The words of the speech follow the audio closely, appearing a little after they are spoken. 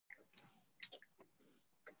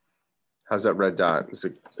How's that red dot? Is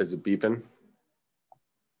it beeping?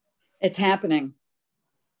 It's happening.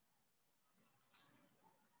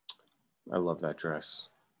 I love that dress.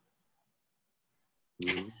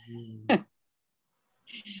 It's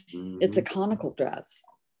a conical dress.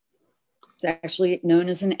 It's actually known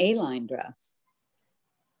as an A-line dress.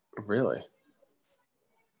 Really?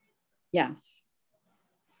 Yes.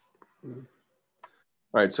 All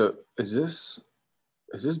right. So is this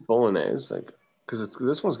bolognese? Like, because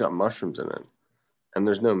this one's got mushrooms in it, and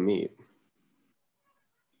there's no meat.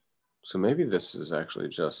 So maybe this is actually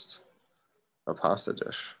just a pasta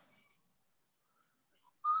dish.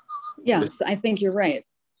 Yes, I think you're right.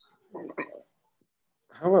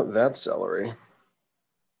 How about that celery?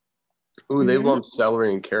 Ooh, they lump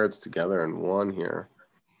celery and carrots together in one here.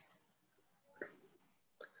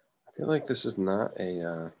 I feel like this is not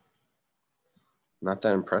that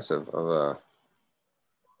impressive of a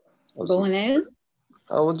bolognese.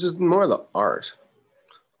 Oh, well, just more of the art.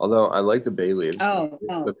 Although I like the bay leaves. Oh.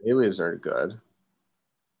 The bay leaves are good.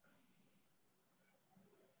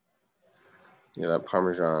 Yeah, that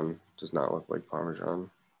Parmesan does not look like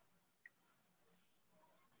Parmesan.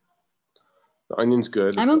 The onion's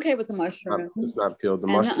good. I'm okay with the mushrooms. It's not peeled. The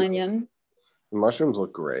onion. The mushrooms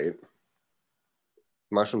look great.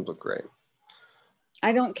 Mushrooms look great.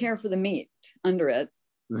 I don't care for the meat under it.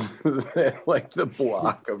 Like the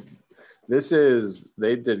block of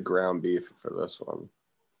they did ground beef for this one.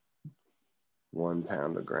 1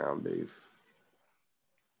 pound of ground beef.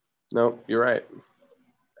 Nope, you're right.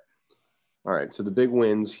 All right, so the big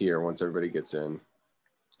wins here once everybody gets in.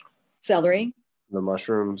 Celery. The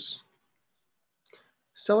mushrooms.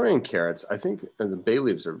 Celery and carrots. I think the bay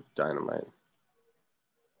leaves are dynamite.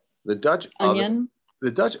 The Dutch onion.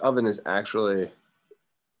 The Dutch oven is actually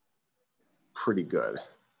pretty good.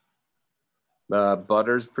 The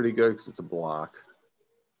butter's pretty good because it's a block.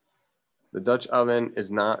 The Dutch oven is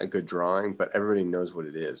not a good drawing, but everybody knows what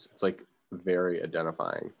it is. It's like very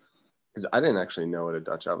identifying because I didn't actually know what a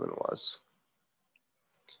Dutch oven was.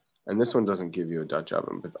 And this one doesn't give you a Dutch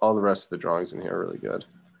oven, but all the rest of the drawings in here are really good.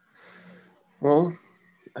 Well,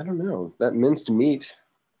 I don't know. That minced meat.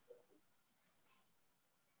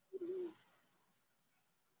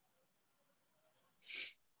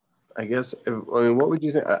 I guess, what would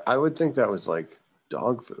you think? I would think that was like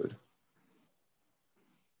dog food.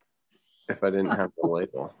 If I didn't have the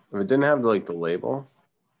label. If it didn't have the label,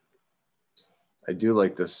 I do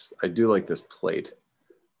like this plate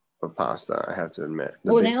of pasta, I have to admit.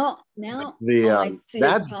 Now I see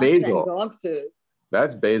that's basil and dog food.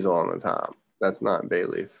 That's basil on the top. That's not bay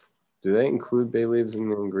leaf. Do they include bay leaves in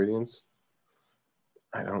the ingredients?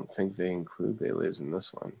 I don't think they include bay leaves in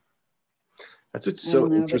this one. That's what's so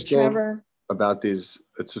interesting about these.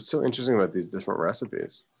 It's what's so interesting about these different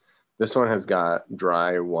recipes. This one has got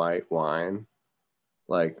dry white wine.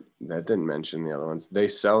 Like that didn't mention the other ones. They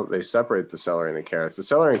separate the celery and the carrots. The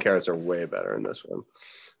celery and carrots are way better in this one.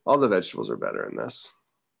 All the vegetables are better in this.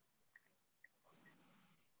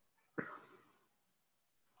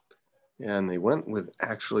 Yeah, and they went with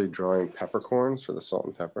actually drawing peppercorns for the salt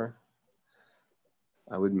and pepper.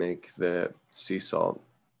 I would make the sea salt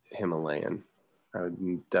Himalayan. I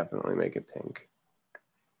would definitely make it pink.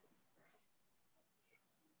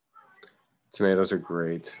 Tomatoes are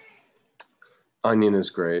great. Onion is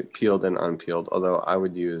great, peeled and unpeeled, although I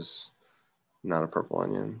would use not a purple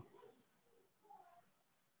onion.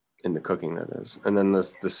 In the cooking, that is. And then the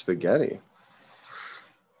spaghetti.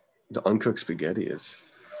 The uncooked spaghetti is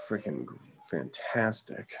freaking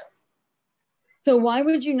fantastic. So why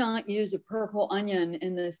would you not use a purple onion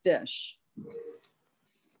in this dish?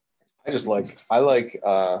 I like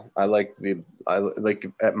at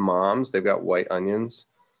Mom's, they've got white onions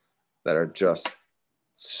that are just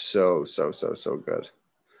so good.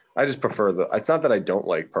 I just prefer it's not that I don't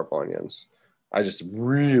like purple onions. I just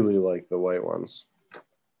really like the white ones.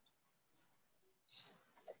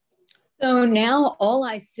 So now all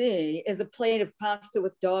I see is a plate of pasta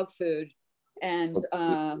with dog food. And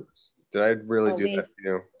did I really do that to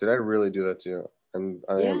you? Did I really do that to you?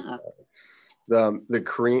 Yeah. The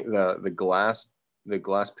cream, the glass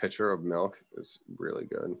pitcher of milk is really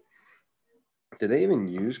good. Did they even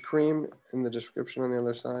use cream in the description on the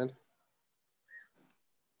other side?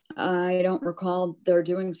 I don't recall they're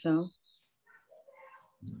doing so.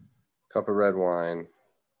 Cup of red wine,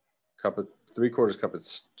 3/4 cup of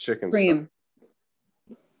chicken cream,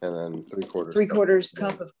 stock, and then 3/4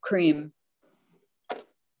 cup of cream.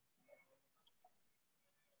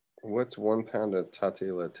 What's 1 pound of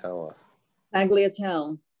tagliatelle?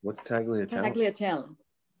 Tagliatelle. What's tagliatelle? Tagliatelle.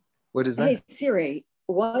 What is that? Hey Siri,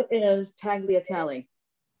 what is tagliatelle?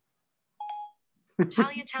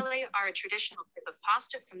 Tagliatelle are a traditional type of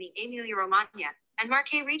pasta from the Emilia-Romagna and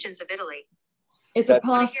Marche regions of Italy. It's a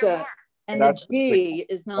pasta, and the G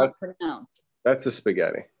is not pronounced. That's the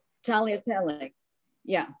spaghetti. Tagliatelle.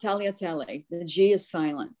 Yeah, tagliatelle. The G is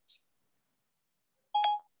silent.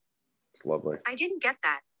 It's lovely. I didn't get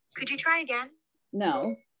that. Could you try again?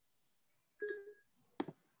 No.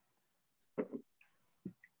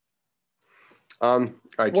 All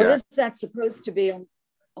right, Jack. What is that supposed to be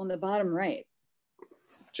on the bottom right?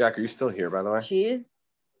 Jack, are you still here, by the way? Cheese?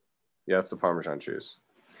 Yeah, it's the Parmesan cheese.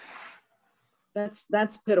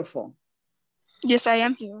 That's pitiful. Yes, I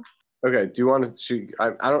am here. Okay. Do you want to?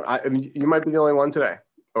 I mean, you might be the only one today,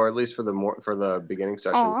 or at least for the beginning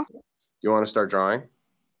session. Aww. You want to start drawing?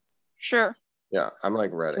 Sure. Yeah, I'm like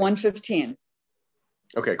ready. It's 1:15.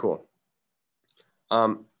 Okay, cool.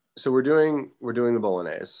 So we're doing the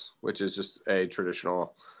bolognese, which is just a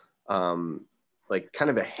traditional, like kind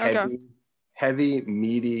of a heavy,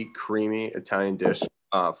 meaty, creamy Italian dish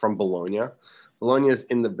from Bologna. Bologna is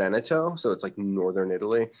in the Veneto, so it's like northern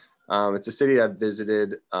Italy. It's a city I've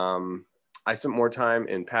visited. I spent more time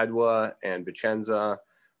in Padua and Vicenza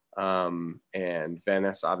and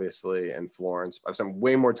Venice, obviously, and Florence. I've spent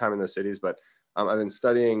way more time in those cities, but I've been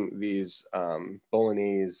studying these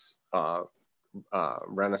Bolognese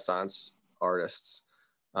Renaissance artists,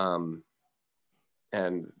 and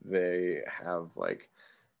they have like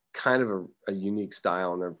kind of a unique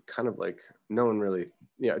style, and they're kind of like no one really,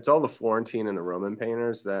 it's all the Florentine and the Roman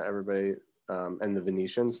painters that everybody and the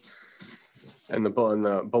Venetians, and the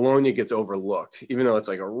Bologna gets overlooked, even though it's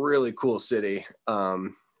like a really cool city.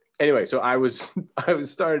 Anyway, so I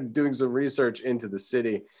started doing some research into the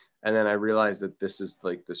city, and then I realized that this is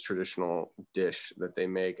like this traditional dish that they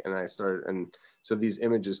make, and so these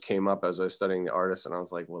images came up as I was studying the artist, and I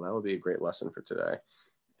was like, well, that would be a great lesson for today.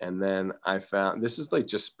 And then I found this is like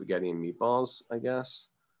just spaghetti and meatballs, I guess.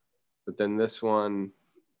 But then this one,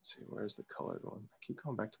 let's see, where's the colored one? I keep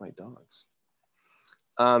going back to my dogs.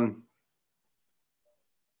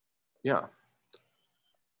 Yeah.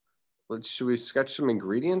 Should we sketch some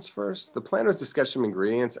ingredients first? The plan was to sketch some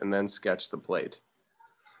ingredients and then sketch the plate.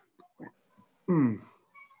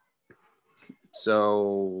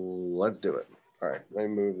 So let's do it. All right, let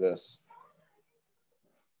me move this.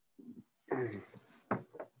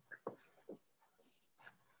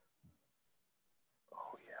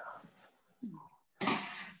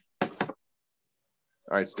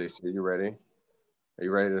 All right, Stacey, are you ready? Are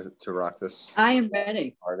you ready to rock this? I am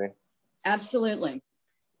ready. Party? Absolutely.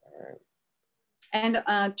 All right.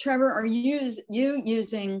 And Trevor, are you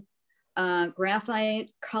using graphite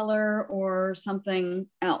color or something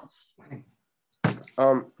else?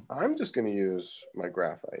 I'm just going to use my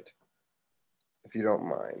graphite, if you don't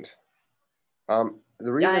mind.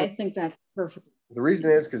 The reason I think that's perfect. The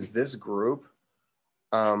reason is because this group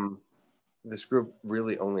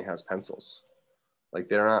really only has pencils. Like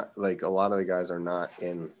they're not, like a lot of the guys are not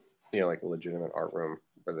in, like a legitimate art room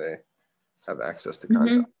where they have access to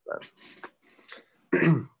content.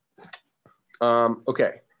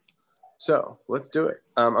 Okay, so let's do it.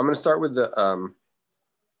 I'm going to start with the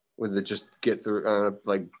just get through,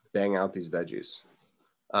 like bang out these veggies.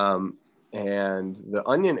 And the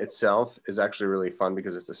onion itself is actually really fun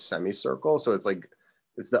because it's a semicircle. So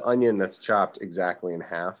it's the onion that's chopped exactly in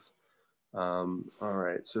half. All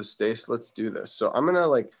right, so Stace, let's do this. So I'm gonna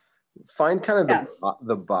like find kind of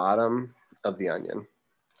the bottom of the onion,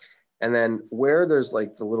 and then where there's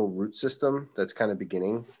like the little root system that's kind of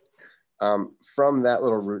beginning. From that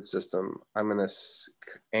little root system, I'm gonna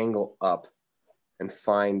angle up and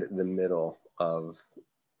find the middle of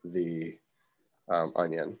the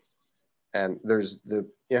onion. And there's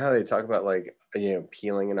how they talk about like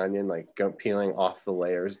peeling an onion, like peeling off the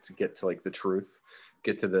layers to get to like the truth,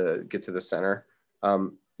 get to the center.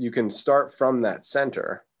 You can start from that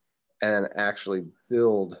center and actually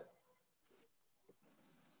build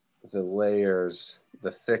the layers,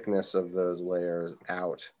 the thickness of those layers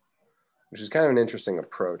out, which is kind of an interesting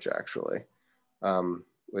approach actually,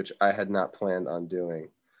 which I had not planned on doing.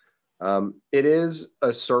 It is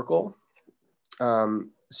a circle,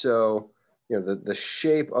 so the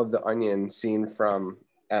shape of the onion seen from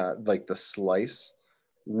like the slice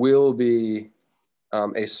will be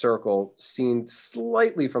a circle seen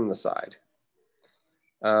slightly from the side,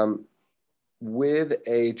 with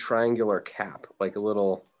a triangular cap, like a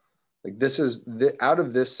little, like this is out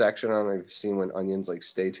of this section. I don't know if you've seen when onions like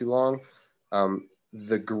stay too long,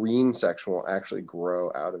 the green section will actually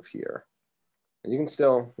grow out of here. And you can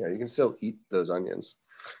still eat those onions.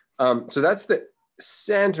 So that's the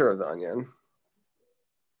center of the onion,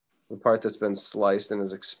 the part that's been sliced and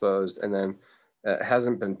is exposed, and then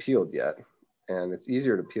hasn't been peeled yet. and it's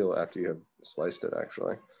easier to peel after you have sliced it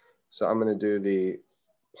actually. So I'm gonna do the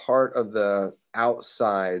part of the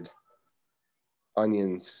outside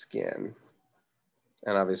onion skin.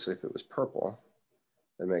 And obviously if it was purple,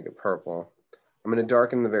 then make it purple. I'm gonna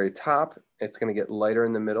darken the very top. It's gonna get lighter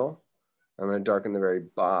in the middle. I'm gonna darken the very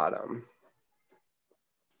bottom.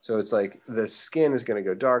 So it's like the skin is gonna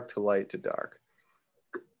go dark to light to dark.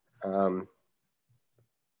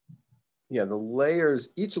 Yeah, the layers,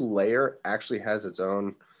 each layer actually has its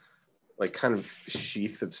own like kind of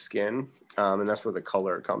sheath of skin. And that's where the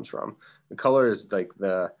color comes from. The color is like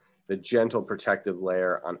the gentle protective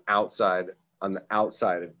layer on the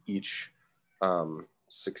outside of each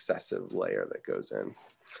successive layer that goes in.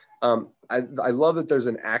 I love that there's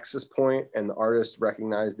an axis point and the artist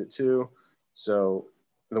recognized it too. So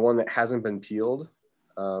the one that hasn't been peeled,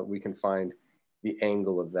 we can find the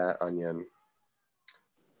angle of that onion.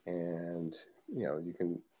 And, you know, you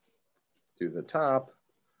can do the top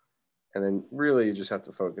and then really you just have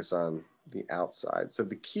to focus on the outside. So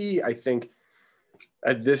the key, I think,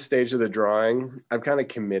 at this stage of the drawing, I'm kind of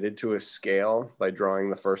committed to a scale by drawing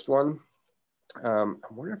the first one. I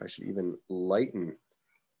wonder if I should even lighten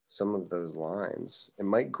some of those lines. It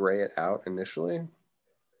might gray it out initially,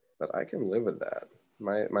 but I can live with that.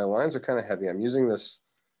 My lines are kind of heavy. I'm using this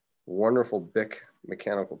wonderful Bic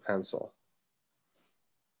mechanical pencil.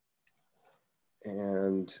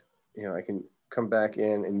 And, you know, I can come back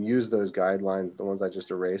in and use those guidelines, the ones I just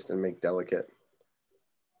erased, and make delicate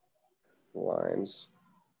lines.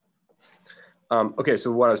 Okay,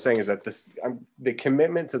 so what I was saying is that the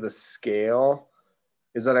commitment to the scale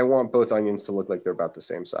is that I want both onions to look like they're about the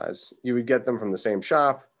same size. You would get them from the same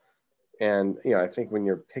shop. And, you know, I think when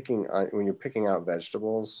you're picking out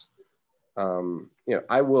vegetables, you know,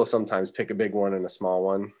 I will sometimes pick a big one and a small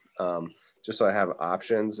one, just so I have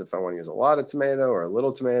options if I want to use a lot of tomato or a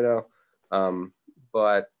little tomato.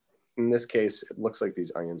 But in this case, it looks like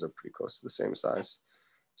these onions are pretty close to the same size.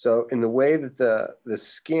 So in the way that the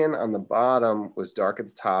skin on the bottom was dark at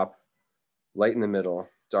the top, light in the middle,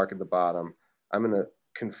 dark at the bottom, I'm gonna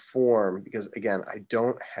conform because again,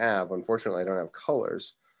 unfortunately, I don't have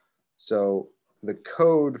colors. So the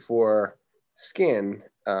code for skin,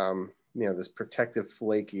 you know, this protective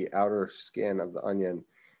flaky outer skin of the onion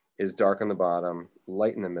is dark on the bottom,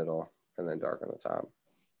 light in the middle, and then dark on the top.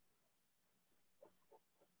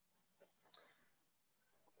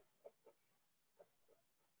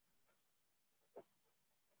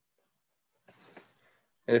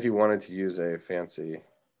 And if you wanted to use a fancy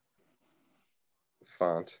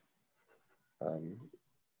font,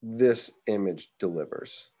 this image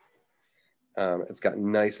delivers. It's got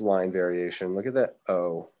nice line variation. Look at that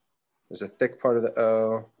O. There's a thick part of the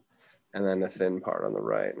O and then a thin part on the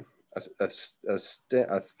right.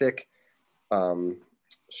 A thick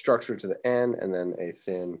structure to the end and then a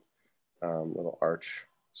thin little arch.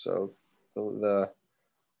 So the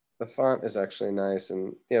font is actually nice.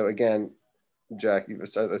 And, you know, again, Jack, I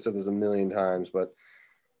said this a million times, but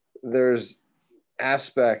there's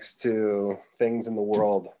aspects to things in the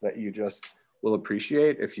world that you just will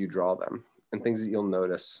appreciate if you draw them, and things that you'll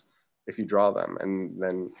notice if you draw them. And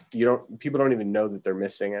then people don't even know that they're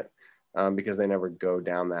missing it because they never go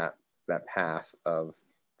down that path of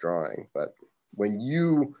drawing. But when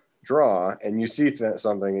you draw and you see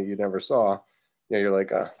something that you never saw, you know, you're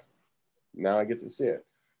like, now I get to see it.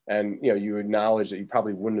 And, you know, you acknowledge that you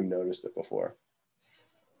probably wouldn't have noticed it before.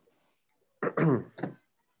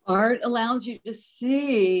 Art allows you to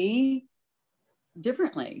see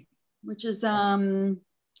differently, which is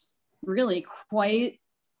really quite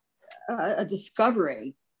a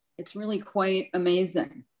discovery. It's really quite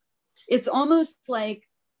amazing. It's almost like,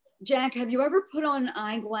 Jack, have you ever put on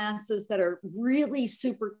eyeglasses that are really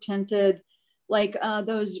super tinted, like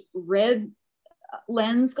those red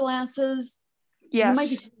lens glasses?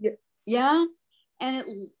 Yes. Yeah.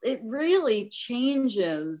 And it really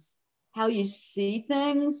changes how you see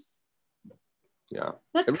things. Yeah.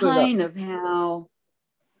 That's really kind of how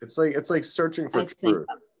it's like searching for truth.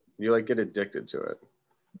 You like get addicted to it.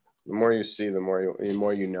 The more you see, the more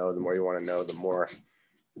you know, the more you want to know, the more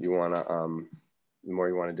you want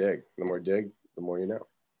to dig. The more dig, the more you know.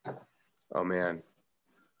 Oh man.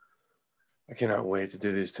 I cannot wait to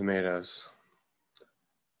do these tomatoes.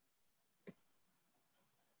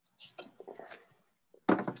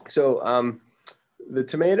 So the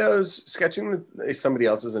tomatoes, sketching somebody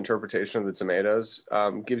else's interpretation of the tomatoes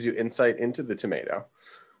gives you insight into the tomato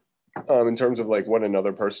in terms of like what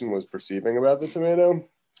another person was perceiving about the tomato.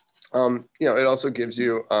 You know, it also gives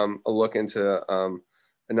you a look into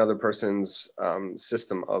another person's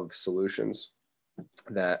system of solutions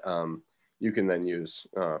that you can then use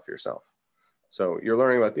for yourself. So you're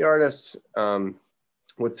learning about the artist,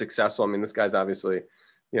 what's successful. I mean, this guy's obviously,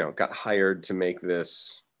 got hired to make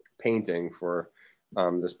this painting for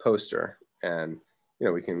this poster, and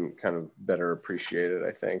we can kind of better appreciate it,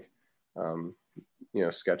 I think,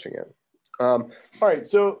 sketching it. All right,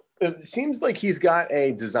 so it seems like he's got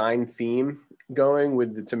a design theme going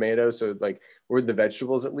with the tomatoes, so like with the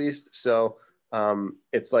vegetables at least. So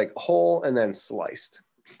it's like whole and then sliced.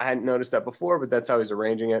 I hadn't noticed that before, but that's how he's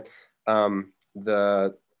arranging it.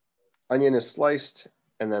 The onion is sliced,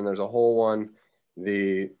 and then there's a whole one.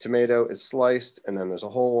 The tomato is sliced, and then there's a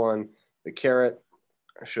whole one. The carrot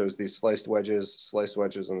shows these sliced wedges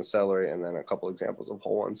on the celery, and then a couple examples of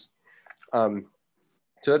whole ones.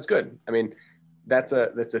 So that's good. I mean, that's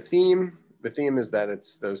a theme. The theme is that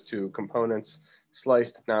it's those two components,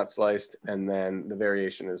 sliced, not sliced, and then the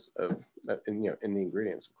variation is in the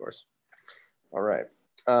ingredients, of course. All right.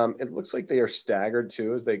 It looks like they are staggered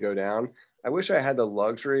too as they go down. I wish I had the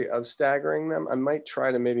luxury of staggering them. I might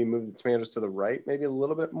try to maybe move the tomatoes to the right, maybe a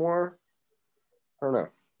little bit more. I don't know.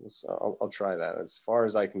 I'll try that as far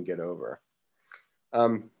as I can get over.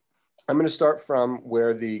 I'm going to start from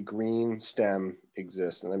where the green stem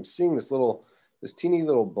exists, and I'm seeing this teeny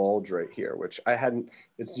little bulge right here, which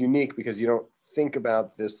it's unique because you don't think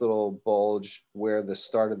about this little bulge where the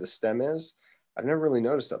start of the stem is. I've never really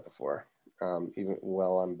noticed that before, even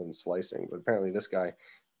while I've been slicing, but apparently this guy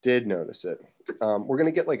did notice it. We're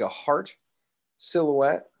gonna get like a heart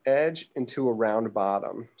silhouette edge into a round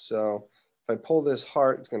bottom. So if I pull this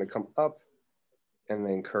heart, it's gonna come up and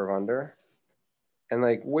then curve under. And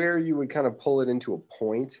like where you would kind of pull it into a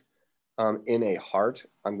point in a heart,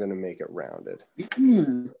 I'm gonna make it rounded.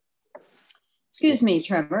 Excuse me,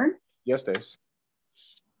 Trevor. Yes, Dave.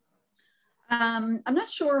 I'm not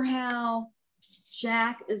sure how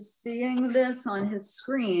Jack is seeing this on his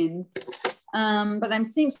screen, but I'm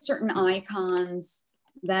seeing certain icons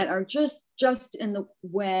that are just in the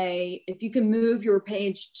way. If you can move your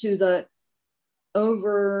page to the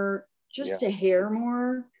over just a hair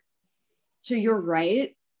more to your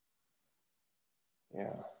right.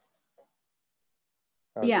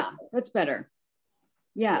 Yeah, that's better.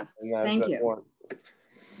 Yeah, thank you.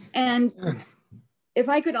 And if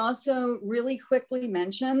I could also really quickly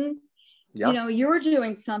mention, you're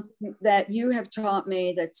doing something that you have taught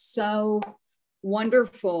me that's so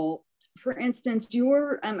wonderful. For instance,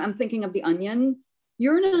 I'm thinking of the onion.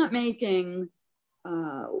 You're not making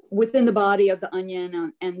within the body of the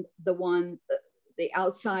onion and the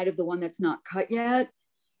outside of the one that's not cut yet.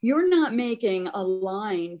 You're not making a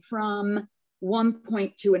line from one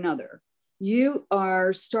point to another. You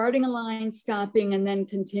are starting a line, stopping, and then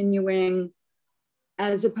continuing,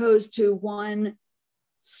 as opposed to one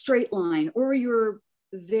straight line, or you're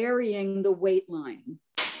varying the weight line.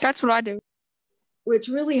 That's what I do. Which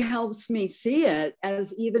really helps me see it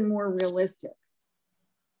as even more realistic.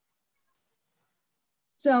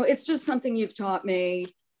 So it's just something you've taught me,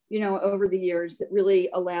 over the years that really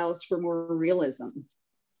allows for more realism.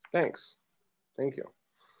 Thanks. Thank you.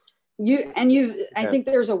 I think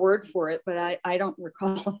there's a word for it, but I don't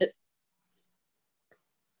recall it.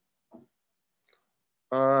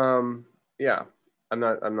 Yeah, I'm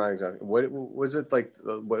not exactly. What was it like?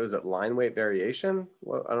 What was it? Line weight variation?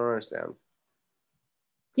 Well, I don't understand.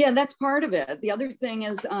 Yeah, that's part of it. The other thing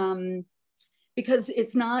is because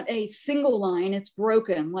it's not a single line, it's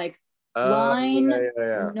broken, like line,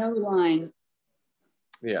 no line.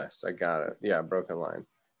 Yes, I got it. Yeah, broken line.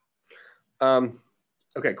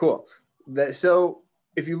 Okay, cool. So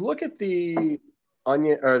if you look at the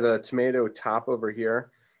onion or the tomato top over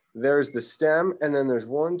here, there's the stem, and then there's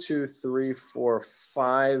 1, 2, 3, 4,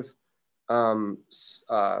 5. It's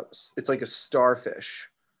like a starfish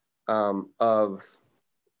of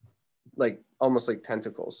like almost like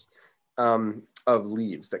tentacles of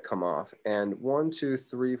leaves that come off. And 1, 2,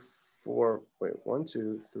 3, 4. Wait, 1,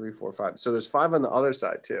 2, 3, 4, 5. So there's 5 on the other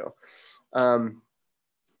side too.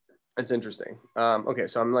 It's interesting. Okay,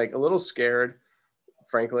 so I'm like a little scared,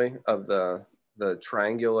 frankly, of the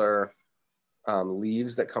triangular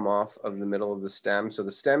leaves that come off of the middle of the stem. So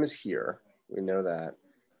the stem is here. We know that.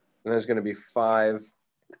 And there's going to be 5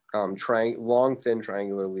 long, thin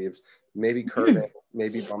triangular leaves, maybe curving,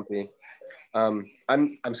 maybe bumpy.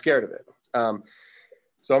 I'm scared of it.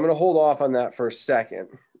 So I'm going to hold off on that for a second.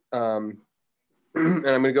 And I'm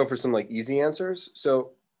going to go for some like easy answers.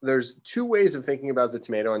 So there's 2 ways of thinking about the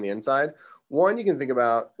tomato on the inside. One, you can think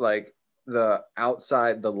about like the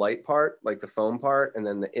outside, the light part, like the foam part, and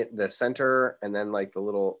then the center, and then like the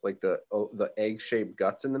little, like the egg-shaped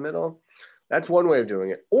guts in the middle. That's one way of doing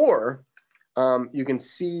it. Or you can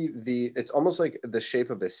see it's almost like the shape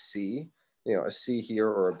of a C. you know, a C here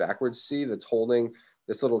or a backwards C that's holding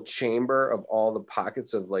this little chamber of all the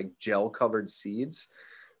pockets of like gel covered seeds.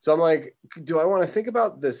 So I'm like, do I want to think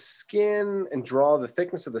about the skin and draw the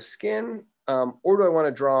thickness of the skin? Or do I want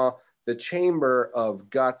to draw the chamber of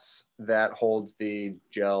guts that holds the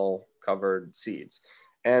gel covered seeds?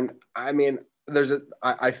 And I mean,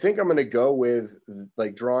 I think I'm going to go with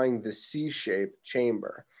like drawing the C-shaped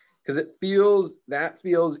chamber because that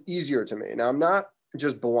feels easier to me. Now I'm not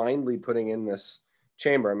just blindly putting in this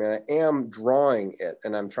chamber. I mean, I am drawing it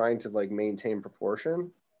and I'm trying to like maintain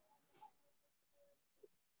proportion.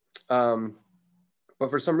 But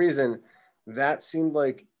for some reason, that seemed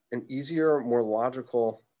like an easier, more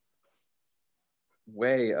logical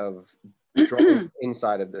way of drawing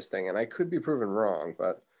inside of this thing. And I could be proven wrong,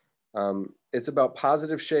 but it's about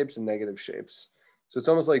positive shapes and negative shapes. So it's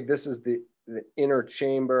almost like this is the inner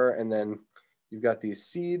chamber, and then you've got these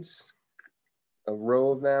seeds, a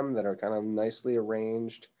row of them that are kind of nicely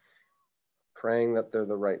arranged, praying that they're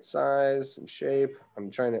the right size and shape. I'm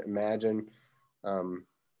trying to imagine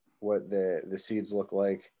what the seeds look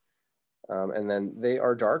like. And then they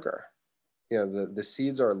are darker. You know, the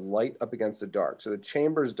seeds are light up against the dark. So the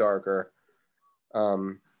chamber's darker.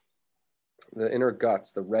 The inner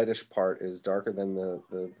guts, the reddish part, is darker than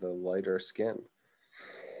the lighter skin.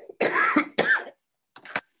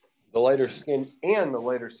 The lighter skin and the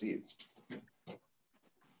lighter seeds.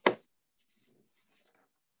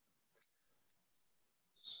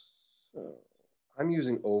 So I'm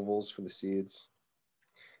using ovals for the seeds,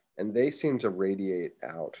 and they seem to radiate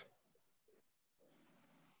out.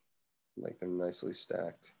 Like they're nicely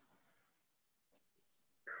stacked.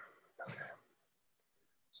 Okay.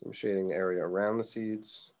 So I'm shading the area around the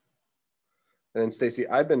seeds. And then Stacy,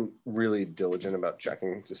 I've been really diligent about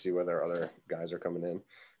checking to see whether other guys are coming in.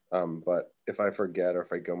 But if I forget or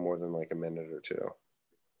if I go more than like a minute or two.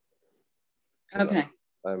 Okay.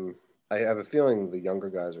 I have a feeling the younger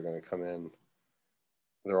guys are going to come in.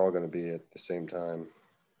 They're all going to be at the same time.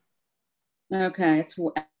 Okay, it's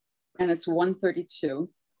 1:32.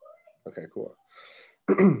 Okay, cool.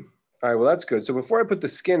 All right, well, that's good. So before I put the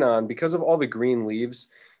skin on, because of all the green leaves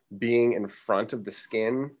being in front of the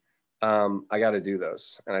skin, I got to do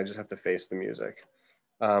those, and I just have to face the music.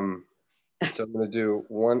 So I'm going to do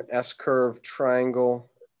one S-curve triangle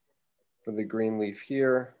for the green leaf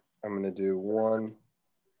here. I'm going to do one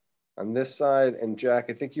on this side. And Jack,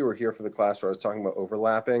 I think you were here for the class where I was talking about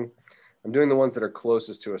overlapping. I'm doing the ones that are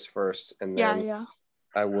closest to us first, and then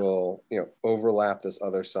I will, overlap this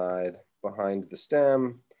other side behind the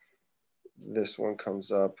stem. This one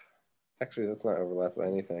comes up. Actually, that's not overlapped by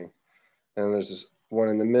anything. And there's this one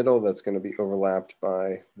in the middle that's going to be overlapped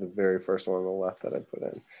by the very first one on the left that I put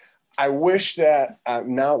in. I wish that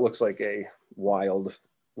now it looks like a wild,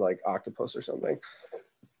 like octopus or something.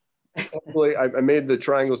 Hopefully, I made the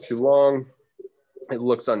triangles too long. It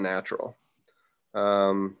looks unnatural.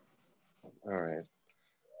 All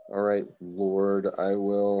right, Lord, I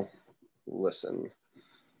will listen.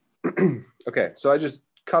 Okay, so I just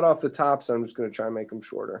cut off the tops. So I'm just going to try and make them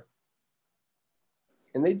shorter.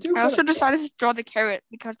 And they do. I also decided to draw the carrot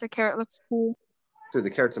because the carrot looks cool. Dude, the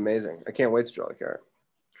carrot's amazing. I can't wait to draw the carrot.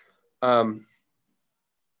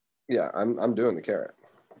 Yeah, I'm doing the carrot.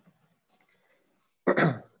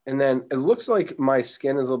 And then it looks like my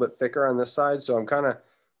skin is a little bit thicker on this side, so I'm kind of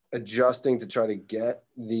adjusting to try to get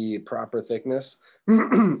the proper thickness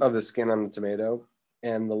of the skin on the tomato.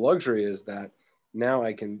 And the luxury is that now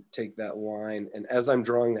I can take that line, and as I'm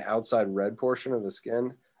drawing the outside red portion of the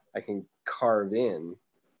skin, I can carve in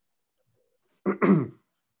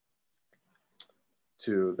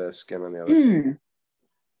to the skin on the other side.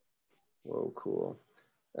 Whoa, cool.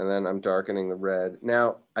 And then I'm darkening the red.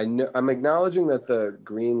 Now, I'm acknowledging that the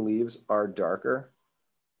green leaves are darker,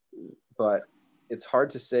 but it's hard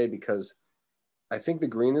to say because I think the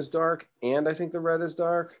green is dark and I think the red is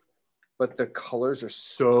dark, but the colors are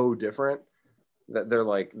so different that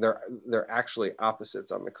they're actually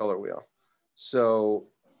opposites on the color wheel. So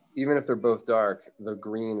even if they're both dark, the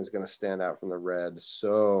green is going to stand out from the red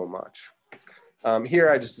so much. Here,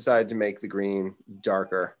 I just decided to make the green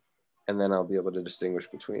darker, and then I'll be able to distinguish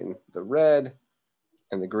between the red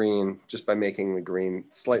and the green just by making the green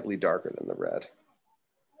slightly darker than the red.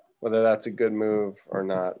 Whether that's a good move or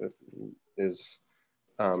not is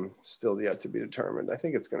still yet to be determined. I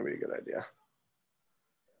think it's going to be a good idea.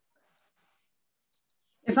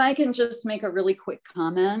 If I can just make a really quick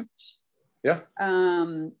comment. Yeah.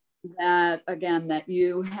 That again, that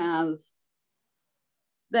you have,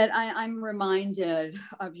 that I'm reminded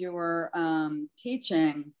of your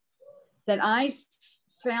teaching, that I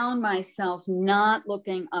found myself not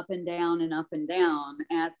looking up and down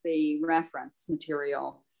at the reference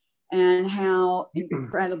material, and how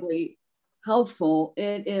incredibly helpful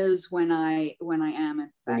it is when I am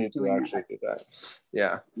in fact doing that. Do that.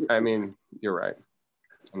 Yeah, I mean, you're right.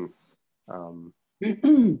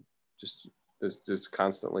 Just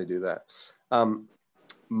constantly do that. The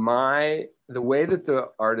way that the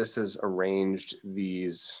artist has arranged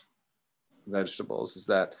these vegetables is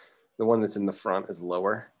that the one that's in the front is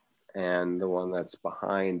lower, and the one that's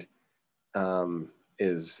behind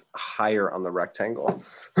is higher on the rectangle.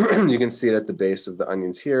 You can see it at the base of the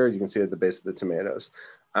onions here. You can see it at the base of the tomatoes.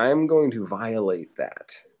 I'm going to violate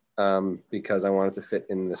that because I want it to fit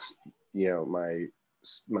in this, my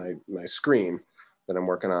screen that I'm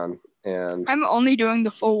working on. And I'm only doing the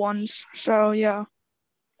full ones, so yeah.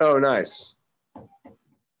 Oh, nice.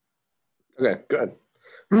 Okay, good.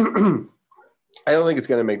 I don't think it's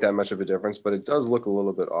going to make that much of a difference, but it does look a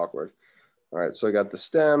little bit awkward. All right, so I got the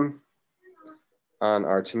stem on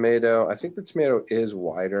our tomato. I think the tomato is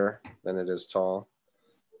wider than it is tall.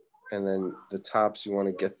 And then the tops, you want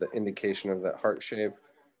to get the indication of that heart shape.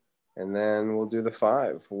 And then we'll do the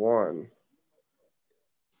 5. 1,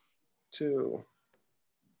 2,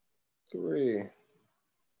 3,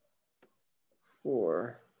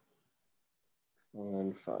 4,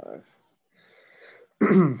 and 5.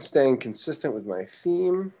 Staying consistent with my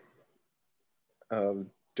theme of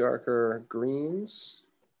darker greens.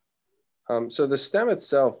 So the stem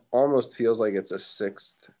itself almost feels like it's a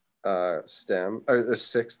 6th stem, or a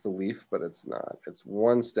 6th leaf, but it's not. It's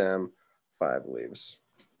 1 stem, 5 leaves.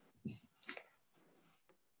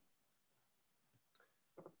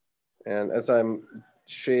 And as I'm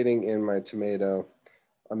shading in my tomato,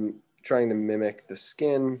 I'm trying to mimic the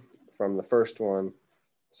skin from the first one.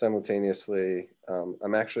 Simultaneously,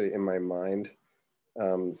 I'm actually in my mind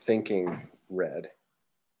thinking red.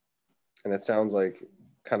 And it sounds like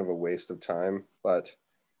kind of a waste of time, but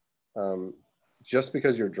just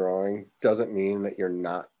because you're drawing doesn't mean that you're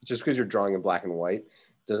not, just because you're drawing in black and white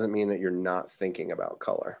doesn't mean that you're not thinking about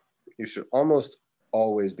color. You should almost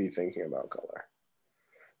always be thinking about color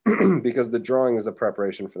because the drawing is the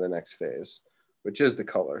preparation for the next phase, which is the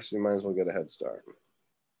color. So you might as well get a head start.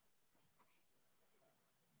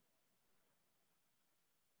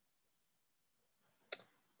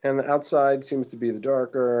 And the outside seems to be the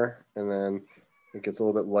darker, and then it gets a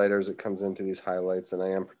little bit lighter as it comes into these highlights, and I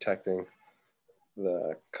am protecting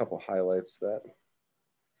the couple highlights that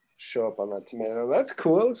show up on that tomato. That's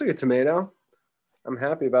cool. It looks like a tomato. I'm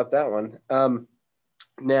happy about that one.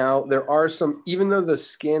 Now, there are some, even though the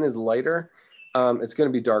skin is lighter, it's going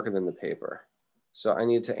to be darker than the paper. So I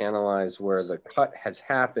need to analyze where the cut has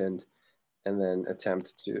happened and then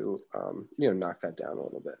attempt to, knock that down a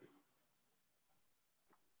little bit.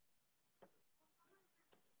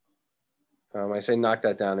 I say knock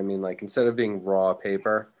that down, I mean like instead of being raw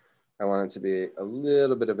paper, I want it to be a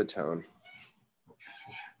little bit of a tone.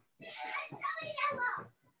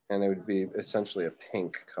 And it would be essentially a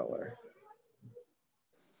pink color.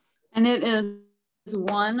 And it is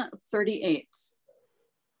 138.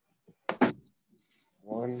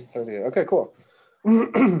 138, okay, cool.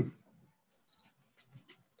 Yeah,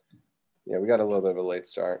 we got a little bit of a late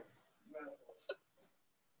start.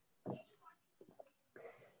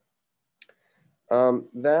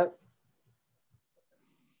 That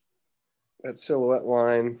silhouette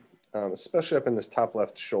line, especially up in this top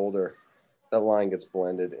left shoulder, that line gets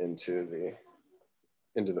blended into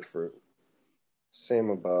the fruit. Same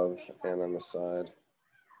above and on the side.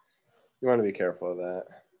 You want to be careful of that.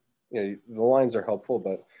 The lines are helpful,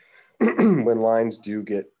 but when lines do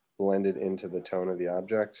get blended into the tone of the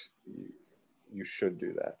object, you should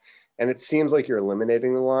do that. And it seems like you're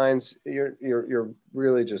eliminating the lines. You're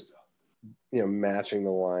really just matching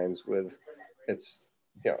the lines with its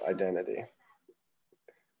identity,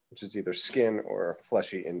 which is either skin or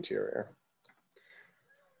fleshy interior.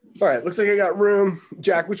 All right, looks like I got room.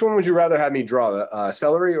 Jack, which one would you rather have me draw, the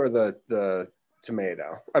celery or the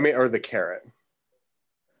tomato? I mean, or the carrot?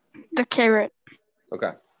 The carrot.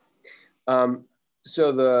 Okay.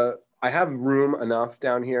 So I have room enough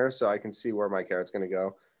down here so I can see where my carrot's going to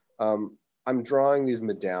go. I'm drawing these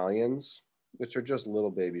medallions, which are just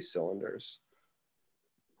little baby cylinders.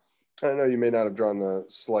 I know you may not have drawn the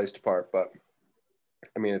sliced part, but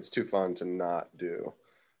I mean, it's too fun to not do.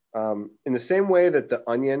 In the same way that the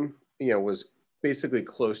onion, was basically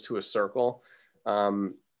close to a circle,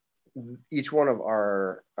 each one of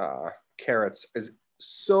our carrots is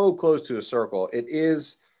so close to a circle. It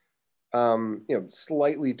is,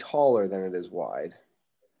 slightly taller than it is wide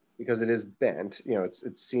because it is bent.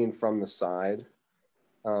 It's seen from the side.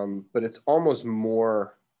 but it's almost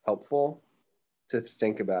more helpful to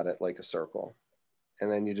think about it like a circle.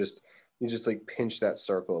 And then you just like pinch that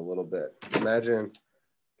circle a little bit. Imagine,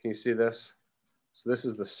 can you see this? So this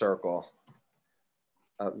is the circle.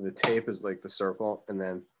 The tape is like the circle. And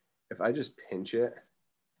then if I just pinch it,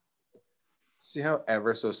 see how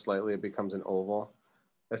ever so slightly it becomes an oval?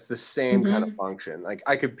 That's the same kind of function. Like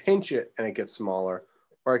I could pinch it and it gets smaller,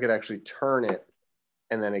 or I could actually turn it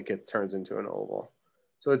and then it turns into an oval.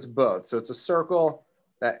 So it's both. So it's a circle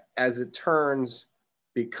that as it turns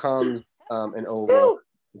becomes an oval.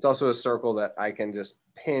 It's also a circle that I can just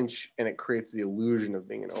pinch and it creates the illusion of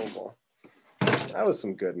being an oval. That was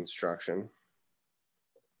some good instruction,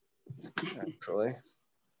 actually.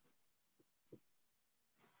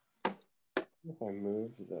 If I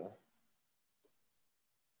move the,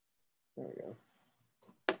 there we go.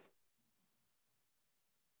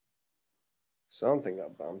 Something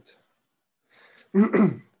got bumped.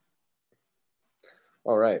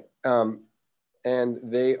 All right. And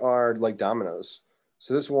they are like dominoes.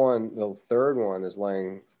 So this one, the third one is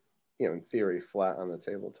laying, in theory, flat on the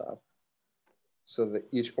tabletop. So that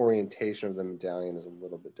each orientation of the medallion is a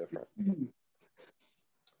little bit different.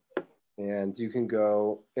 And you can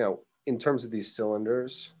go, in terms of these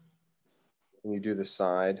cylinders, when you do the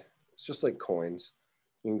side, it's just like coins.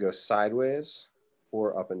 You can go sideways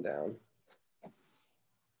or up and down.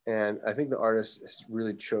 And I think the artist has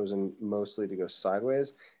really chosen mostly to go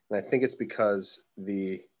sideways. And I think it's because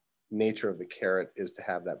the nature of the carrot is to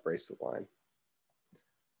have that bracelet line.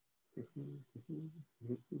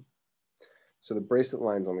 So the bracelet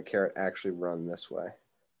lines on the carrot actually run this way.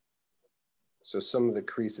 So some of the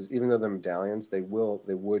creases, even though they're medallions, they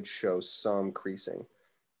would show some creasing,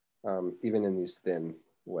 even in these thin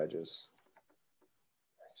wedges.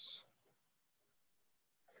 Nice.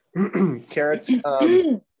 Carrots.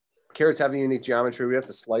 Carrots have a unique geometry. We have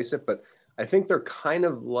to slice it, but I think they're kind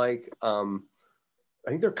of like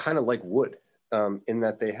wood in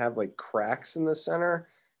that they have like cracks in the center,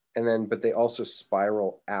 but they also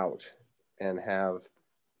spiral out and have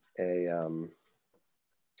a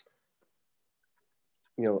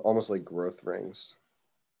almost like growth rings.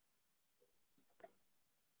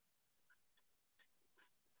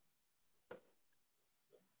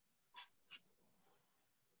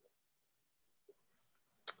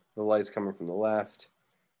 The light's coming from the left,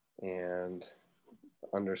 and the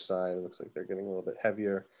underside looks like they're getting a little bit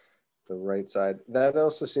heavier. The right side, that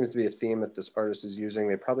also seems to be a theme that this artist is using.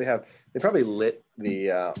 They probably lit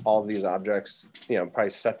the all of these objects, probably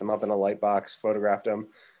set them up in a light box, photographed them,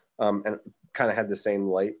 and kind of had the same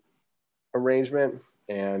light arrangement.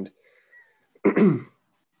 And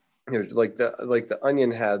like the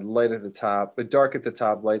onion had light at the top, but dark at the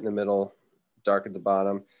top, light in the middle, dark at the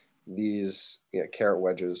bottom. These carrot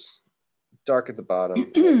wedges, dark at the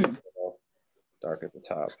bottom, dark at the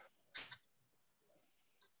top.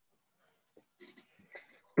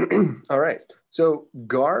 All right, so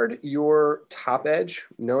guard your top edge,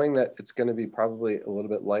 knowing that it's going to be probably a little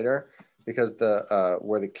bit lighter, because the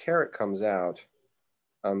where the carrot comes out,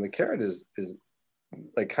 the carrot is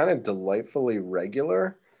like kind of delightfully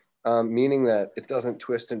regular, meaning that it doesn't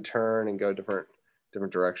twist and turn and go different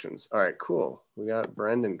directions. All right, cool. We got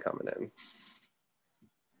Brendan coming in.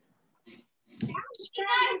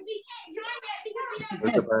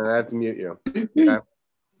 I have to mute you. Okay?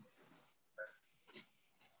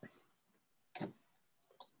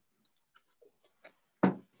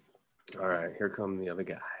 All right, here come the other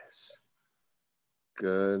guys.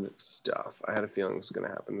 Good stuff. I had a feeling this was going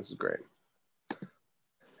to happen. This is great.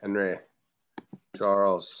 Henry,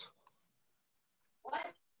 Charles. What?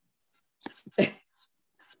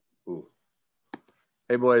 Ooh.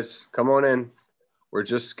 Hey, boys, come on in. We're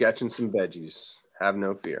just sketching some veggies. Have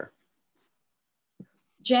no fear.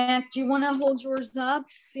 Jack, do you want to hold yours up?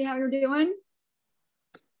 See how you're doing?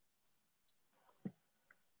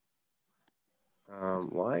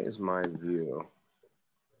 Why is my view?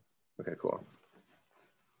 Okay, cool.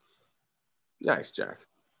 Nice, Jack.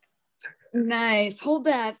 Nice. Hold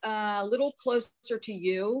that a little closer to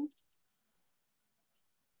you.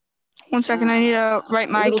 1 second, I need to right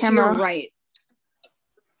my camera. To your right.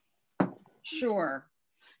 Sure.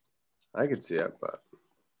 I could see it, but.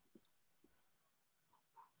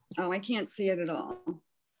 Oh, I can't see it at all.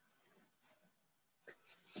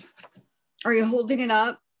 Are you holding it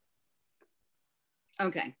up?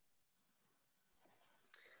 Okay.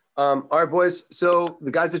 All right, boys. So the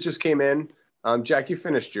guys that just came in, Jack, you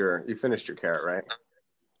finished your carrot, right?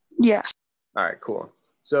 Yes. All right, cool.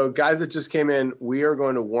 So guys that just came in, we are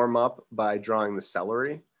going to warm up by drawing the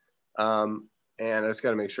celery. And I just got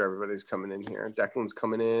to make sure everybody's coming in here. Declan's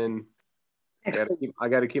coming in. I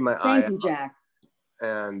gotta keep my eye out. Thank you, Jack.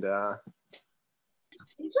 And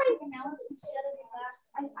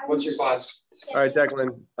What's your boss? all right,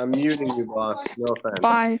 Declan, I'm muting you, boss. No offense.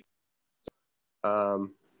 Bye.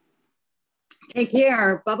 Take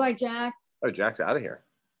care. Bye-bye, Jack. Oh, Jack's out of here.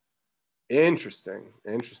 Interesting.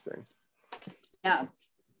 Yeah.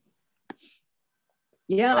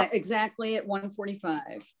 Yeah, exactly at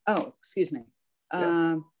 1:45. Oh, excuse me.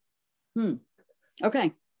 Yeah.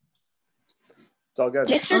 Okay. It's all good.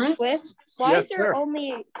 Mr. Right. Twist, why Yes, is there sir.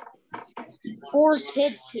 only 4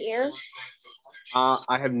 kids here?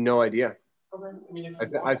 I have no idea.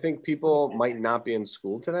 I think people might not be in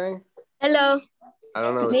school today. Hello. I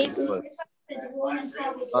don't know. Maybe.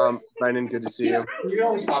 Brendan, good to see you.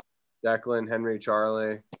 Declan, Henry,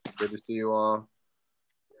 Charlie, good to see you all.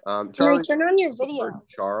 Charlie, turn on your video.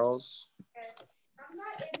 Charles.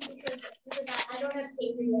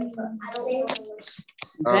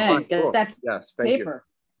 Okay, get cool. that Yes, thank paper.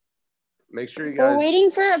 you. Make sure you We're guys. waiting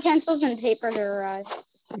for our pencils and paper to arrive.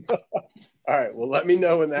 All right. Well, let me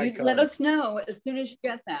know when that comes. Let us know as soon as you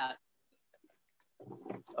get that.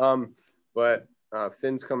 But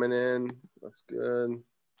Finn's coming in. That's good.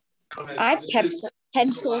 I have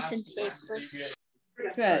pencils and paper.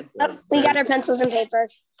 Good. Oh, we got our pencils and paper.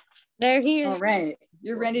 They're here. All right.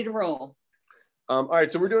 You're ready to roll. All right.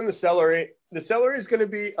 So we're doing the celery. The celery is going to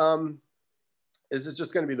be, this is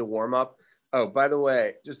just going to be the warm up. Oh, by the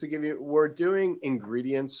way, just to give you, we're doing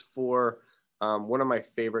ingredients for one of my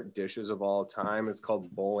favorite dishes of all time. It's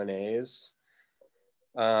called bolognese.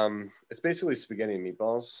 It's basically spaghetti and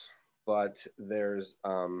meatballs, but there's,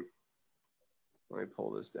 let me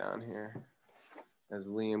pull this down here as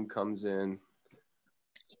Liam comes in.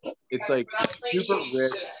 It's like super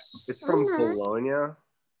rich. It's from Bologna.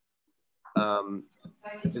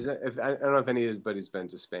 Is that, I don't know if anybody's been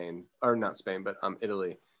to Spain, or not Spain, but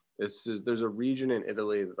Italy. There's a region in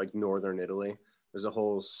Italy, like northern Italy. There's a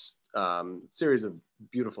whole series of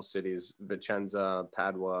beautiful cities: Vicenza,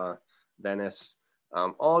 Padua, Venice,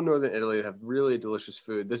 all northern Italy that have really delicious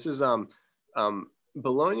food. This is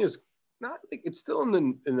Bologna is not like, it's still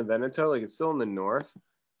in the Veneto, like it's still in the north,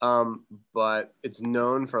 but it's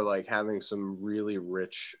known for like having some really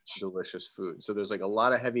rich, delicious food. So there's like a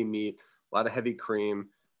lot of heavy meat, a lot of heavy cream.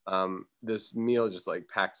 This meal just like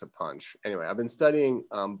packs a punch. Anyway, I've been studying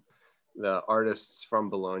the artists from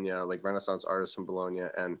Bologna, like Renaissance artists from Bologna,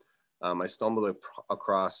 and I stumbled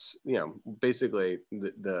across, basically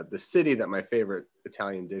the city that my favorite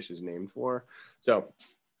Italian dish is named for. So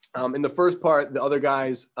in the first part, the other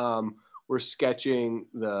guys were sketching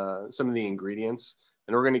some of the ingredients,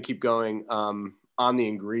 and we're going to keep going on the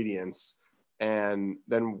ingredients. And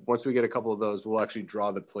then once we get a couple of those, we'll actually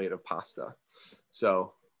draw the plate of pasta.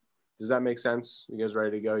 So does that make sense? You guys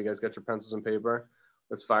ready to go? You guys got your pencils and paper?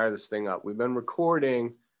 Let's fire this thing up. We've been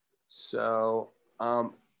recording. So I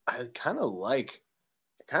kind of like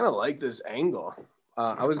this angle.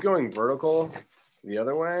 I was going vertical the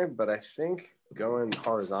other way, but I think going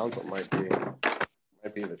horizontal might be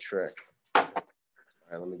the trick. All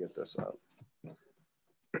right, let me get this up.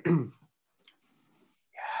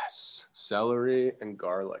 Yes, celery and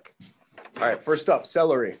garlic. All right, first up,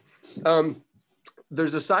 celery.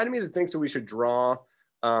 There's a side of me that thinks that we should draw.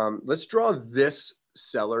 Let's draw this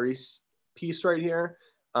celery piece right here.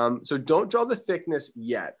 So don't draw the thickness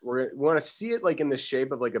yet. We want to see it like in the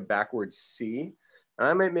shape of like a backwards C. And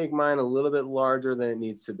I might make mine a little bit larger than it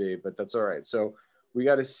needs to be, but that's all right. So we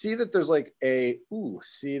got to see that there's like see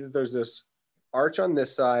that there's this arch on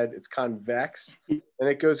this side. It's convex and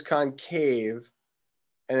it goes concave.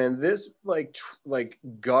 And then this like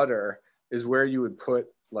gutter is where you would put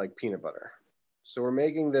like peanut butter. So we're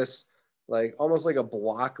making this like almost like a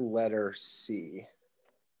block letter C.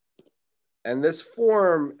 And this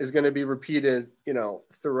form is going to be repeated,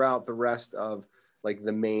 throughout the rest of like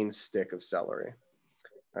the main stick of celery.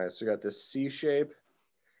 All right, so we got this C shape.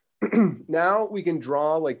 Now we can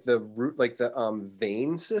draw like the root, like the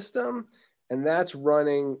vein system, and that's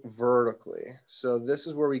running vertically. So this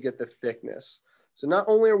is where we get the thickness. So not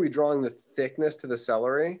only are we drawing the thickness to the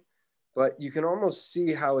celery, but you can almost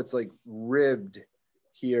see how it's like ribbed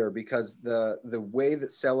here, because the way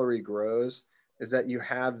that celery grows is that you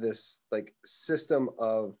have this like system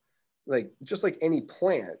of like, just like any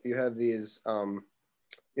plant, you have these,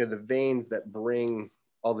 the veins that bring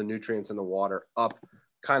all the nutrients in the water up,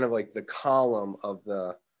 kind of like the column of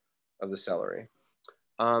the celery.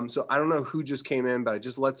 So I don't know who just came in, but I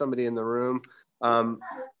just let somebody in the room.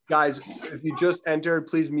 Guys, if you just entered,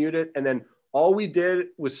 please mute it. And then all we did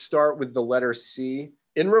was start with the letter C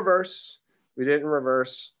in reverse. We did it in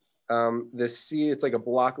reverse. The C, it's like a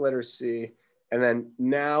block letter C. And then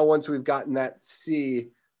now once we've gotten that C,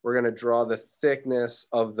 we're gonna draw the thickness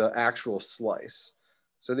of the actual slice.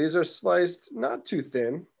 So these are sliced not too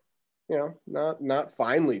thin, you know, not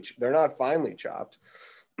finely, they're not finely chopped.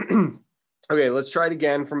 Okay, let's try it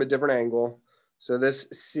again from a different angle. So this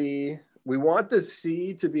C, we want the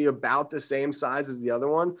C to be about the same size as the other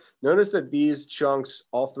one. Notice that these chunks,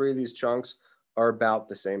 all three of these chunks are about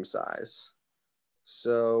the same size.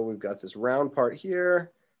 So we've got this round part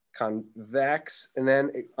here, convex, and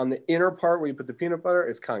then on the inner part where you put the peanut butter,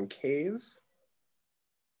 it's concave.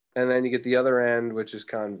 And then you get the other end, which is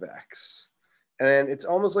convex. And then it's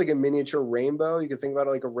almost like a miniature rainbow. You can think about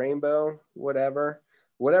it like a rainbow, whatever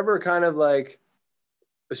kind of like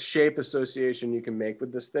a shape association you can make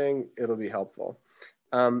with this thing, it'll be helpful.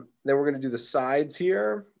 Then we're going to do the sides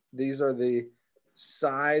here. These are the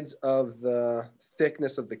sides of the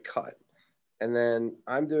thickness of the cut. And then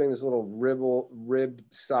I'm doing this little ribbed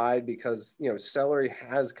side because, you know, celery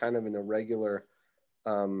has kind of an irregular,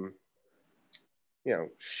 you know,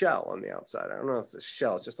 shell on the outside. I don't know if it's a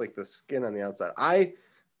shell. It's just like the skin on the outside. I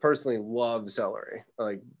personally love celery.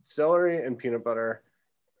 Like celery and peanut butter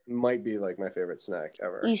might be like my favorite snack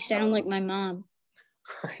ever. You sound like my mom.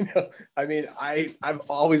 I know. I mean, I've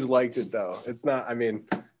always liked it though. It's not, I mean,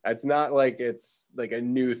 it's not like it's like a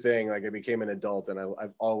new thing. Like I became an adult and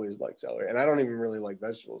I've always liked celery, and I don't even really like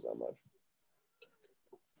vegetables that much.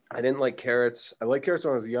 I didn't like carrots. I liked carrots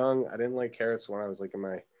when I was young. I didn't like carrots when I was like in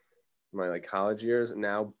my like college years. And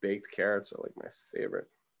now baked carrots are like my favorite.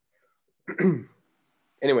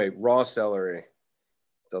 Anyway, raw celery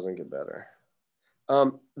doesn't get better.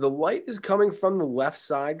 The light is coming from the left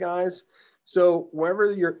side, guys. So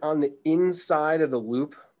wherever you're on the inside of the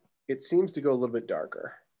loop, it seems to go a little bit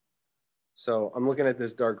darker. So I'm looking at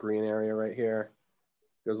this dark green area right here.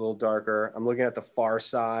 It goes a little darker. I'm looking at the far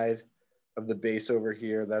side of the base over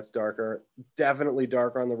here. That's darker. Definitely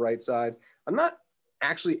darker on the right side. I'm not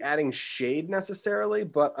actually adding shade necessarily,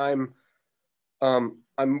 but I'm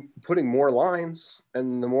putting more lines,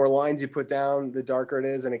 and the more lines you put down, the darker it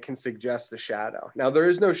is, and it can suggest a shadow. Now there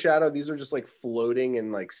is no shadow. These are just like floating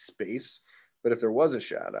in like space. But if there was a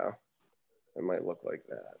shadow, it might look like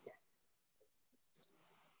that.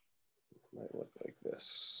 It might look like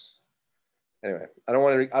this. Anyway, I don't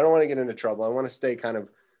want to get into trouble. I want to stay kind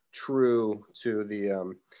of true to the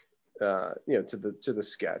you know, to the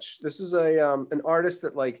sketch. This is an artist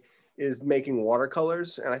that like is making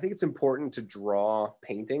watercolors, and I think it's important to draw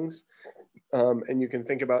paintings. And you can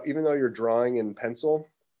think about, even though you're drawing in pencil,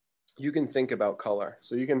 you can think about color.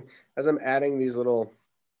 So you can, as I'm adding these little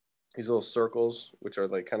circles, which are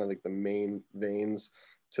like kind of like the main veins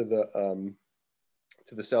to the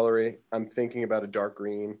celery, I'm thinking about a dark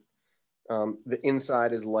green. The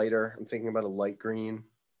inside is lighter. I'm thinking about a light green.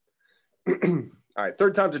 All right,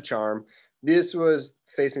 third time's a charm. This was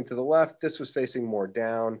facing to the left. This was facing more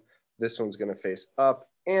down. This one's going to face up,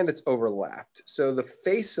 and it's overlapped. So the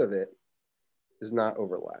face of it is not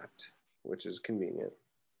overlapped, which is convenient.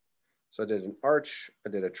 So I did an arch, I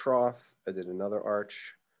did a trough, I did another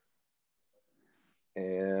arch,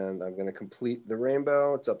 and I'm going to complete the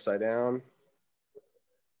rainbow. It's upside down.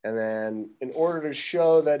 And then in order to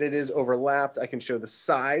show that it is overlapped, I can show the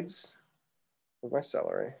sides of my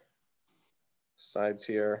celery. Sides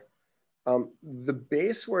here. The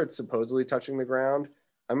base where it's supposedly touching the ground,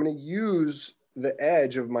 I'm going to use the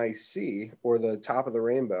edge of my C, or the top of the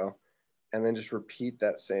rainbow, and then just repeat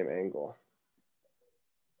that same angle.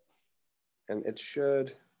 And it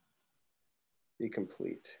should be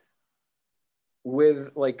complete with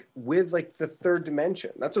like the third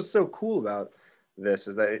dimension. That's what's so cool about this,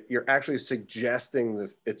 is that you're actually suggesting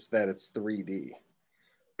that it's 3D.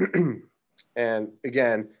 And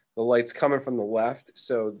again, the light's coming from the left,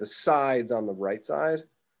 so the sides on the right side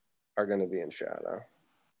are going to be in shadow.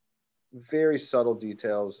 Very subtle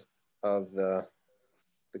details of the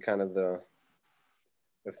kind of the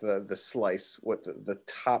slice, what the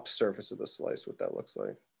top surface of the slice, what that looks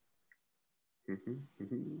like.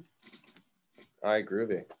 All right,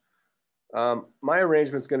 groovy. My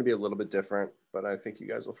arrangement's going to be a little bit different, but I think you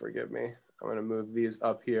guys will forgive me. I'm going to move these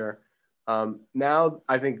up here. Now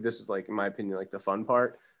I think this is, like, in my opinion, like the fun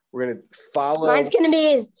part. We're going to follow. Mine's going to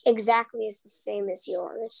be exactly the same as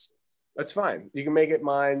yours. That's fine. You can make it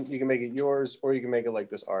mine, you can make it yours, or you can make it like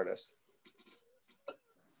this artist.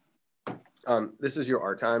 This is your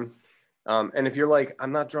art time. And if you're like,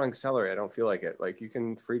 I'm not drawing celery, I don't feel like it, like, you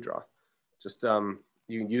can free draw. Just,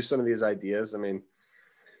 you can use some of these ideas. I mean,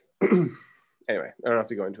 anyway, I don't have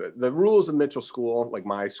to go into it. The rules of Mitchell School, like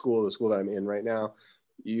my school, the school that I'm in right now,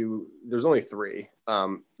 there's only 3.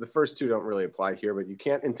 The first 2 don't really apply here, but you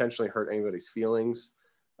can't intentionally hurt anybody's feelings.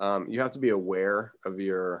 You have to be aware of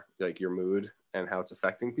your mood and how it's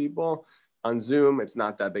affecting people. On Zoom, it's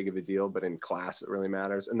not that big of a deal, but in class, it really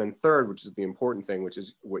matters. And then third, which is the important thing, which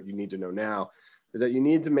is what you need to know now, is that you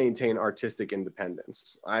need to maintain artistic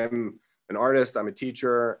independence. I'm an artist, I'm a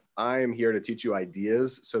teacher. I am here to teach you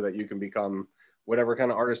ideas so that you can become whatever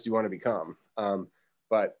kind of artist you want to become.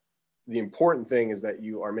 But the important thing is that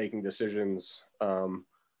you are making decisions,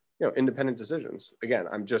 independent decisions. Again,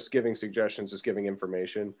 I'm just giving suggestions, just giving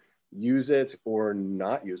information. Use it or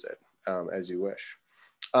not use it as you wish.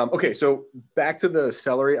 Okay, so back to the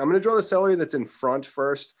celery. I'm going to draw the celery that's in front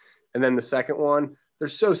first, and then the second one. They're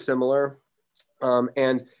so similar.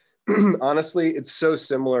 And honestly, it's so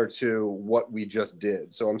similar to what we just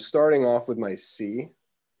did. So I'm starting off with my C,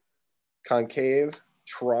 concave,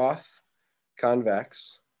 trough,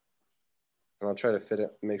 convex. And I'll try to fit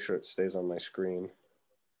it, make sure it stays on my screen.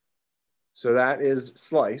 So that is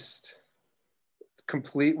sliced,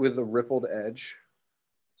 complete with a rippled edge.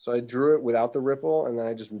 So I drew it without the ripple, and then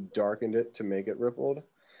I just darkened it to make it rippled.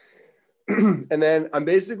 And then I'm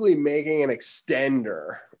basically making an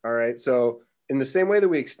extender, all right? So in the same way that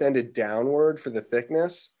we extended downward for the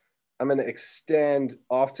thickness, I'm gonna extend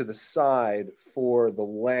off to the side for the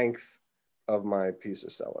length of my piece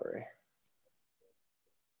of celery.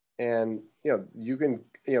 And, you can,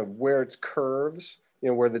 where it's curves,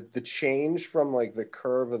 where the change from like the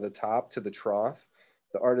curve of the top to the trough,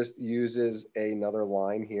 the artist uses another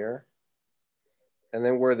line here. And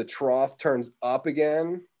then where the trough turns up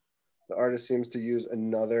again, the artist seems to use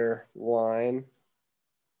another line.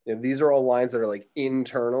 These are all lines that are like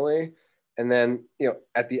internally. And then,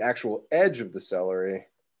 at the actual edge of the celery,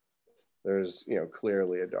 there's,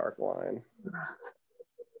 clearly a dark line,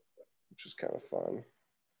 which is kind of fun.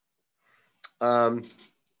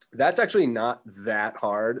 That's actually not that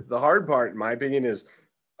hard. The hard part, in my opinion, is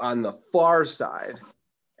on the far side,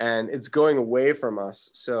 and it's going away from us.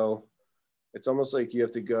 So it's almost like you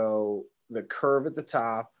have to go the curve at the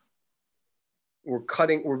top. We're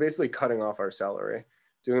basically cutting off our celery,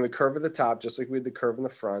 doing the curve at the top, just like we did the curve in the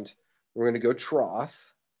front. We're going to go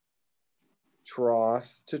trough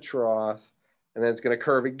to trough, and then it's going to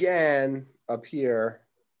curve again up here.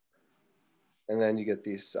 And then you get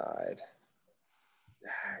the side.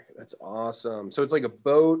 That's awesome. So it's like a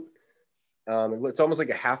boat. It's almost like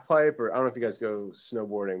a half pipe, or I don't know if you guys go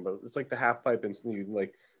snowboarding, but it's like the half pipe, and you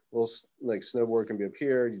like little like snowboard can be up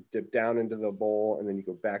here. You dip down into the bowl, and then you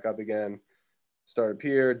go back up again. Start up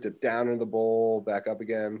here, dip down into the bowl, back up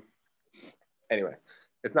again. Anyway,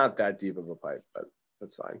 it's not that deep of a pipe, but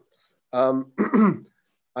that's fine. I'm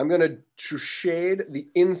gonna shade the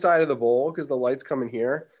inside of the bowl because the light's coming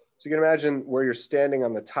here. So you can imagine where you're standing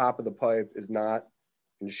on the top of the pipe is not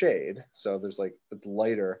in shade. So there's like, it's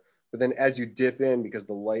lighter. But then as you dip in, because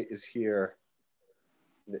the light is here,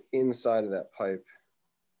 the inside of that pipe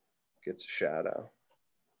gets shadow.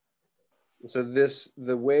 And so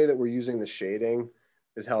the way that we're using the shading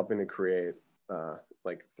is helping to create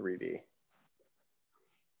like 3D,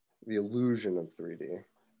 the illusion of 3D.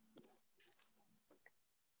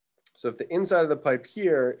 So if the inside of the pipe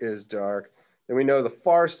here is dark, then we know the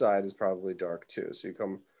far side is probably dark too. So you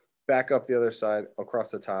come back up the other side, across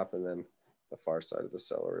the top, and then the far side of the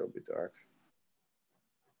celery will be dark.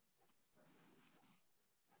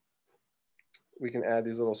 We can add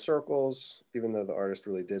these little circles, even though the artist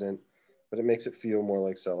really didn't, but it makes it feel more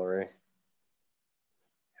like celery.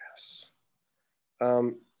 Yes.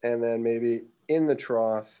 And then maybe in the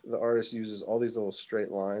trough, the artist uses all these little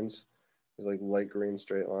straight lines. These like light green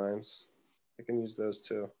straight lines. I can use those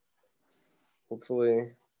too.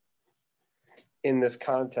 Hopefully in this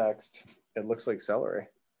context, it looks like celery.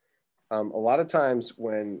 A lot of times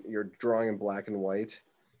when you're drawing in black and white,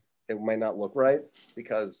 it might not look right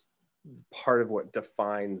because part of what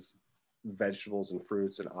defines vegetables and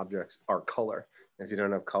fruits and objects are color. And if you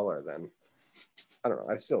don't have color, then I don't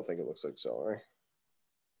know. I still think it looks like celery.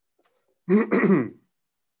 Am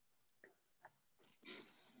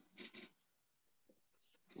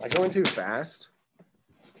I going too fast?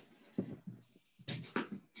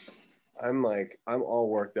 I'm all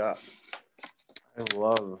worked up.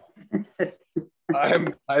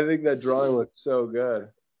 I think that drawing looks so good.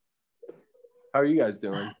 How are you guys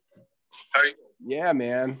doing? Yeah,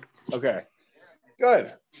 man. Okay,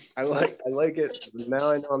 good. I like it.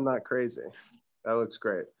 Now I know I'm not crazy. That looks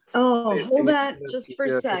great. Oh, hold that just for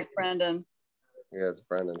a sec, Brendan. Yeah, it's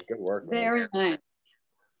Brendan. Good work, man. Very nice.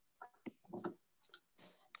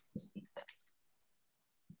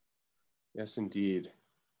 Yes, indeed.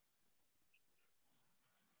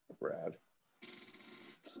 Brad.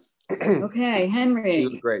 Okay, Henry. You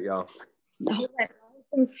look great, y'all. Hold that nice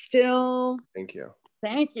and still. Thank you.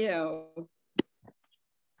 Thank you.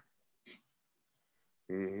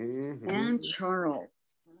 Mm-hmm. And Charles.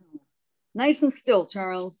 Nice and still,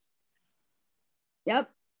 Charles. Yep.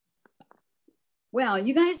 Wow,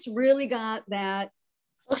 you guys really got that.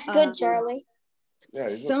 Looks good, Charlie. Yeah,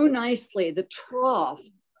 so nicely. The trough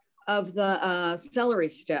of the celery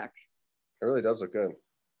stick. It really does look good.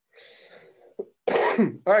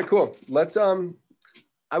 All right, cool. Let's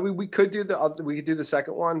we could do the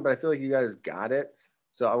second one, but I feel like you guys got it.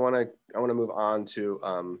 So I want to move on to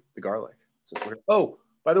the garlic. Oh,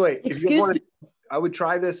 by the way, if you want to, I would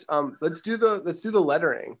try this. Let's do the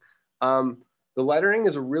lettering. The lettering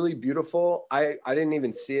is really beautiful. I didn't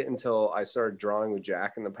even see it until I started drawing with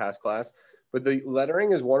Jack in the past class. But the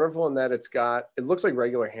lettering is wonderful in that it looks like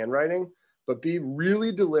regular handwriting, but be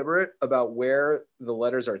really deliberate about where the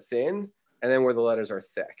letters are thin and then where the letters are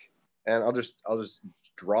thick. And I'll just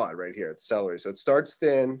draw it right here. It's celery. So it starts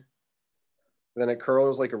thin, then it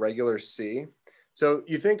curls like a regular C. So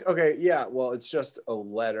you think, okay, yeah, well, it's just a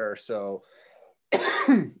letter. So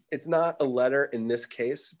it's not a letter in this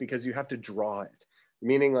case because you have to draw it.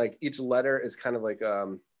 Meaning like each letter is kind of like,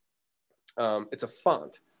 it's a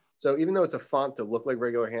font. So even though it's a font to look like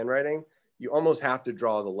regular handwriting, you almost have to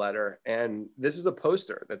draw the letter. And this is a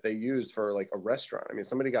poster that they used for like a restaurant. I mean,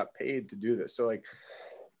 somebody got paid to do this. So like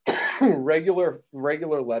regular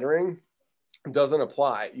lettering doesn't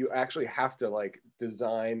apply. You actually have to like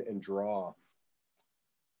design and draw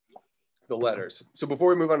the letters. So before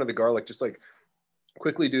we move on to the garlic, just like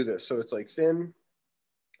quickly do this. So it's like thin,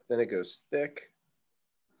 then it goes thick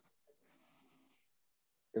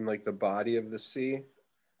in like the body of the C,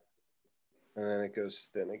 and then it goes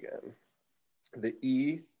thin again. The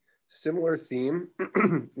E, similar theme.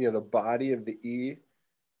 The body of the E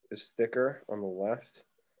is thicker on the left,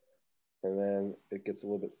 and then it gets a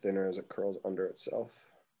little bit thinner as it curls under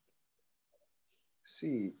itself.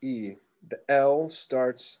 C, E. The L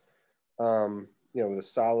starts, with a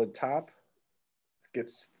solid top,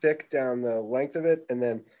 gets thick down the length of it, and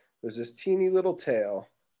then there's this teeny little tail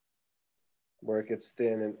where it gets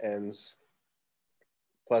thin and ends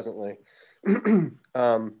pleasantly.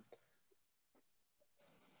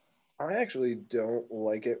 I actually don't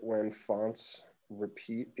like it when fonts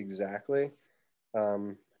repeat exactly.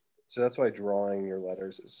 So that's why drawing your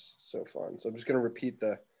letters is so fun. So I'm just going to repeat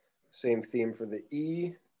the same theme for the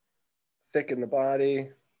E, thick in the body,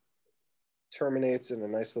 terminates in a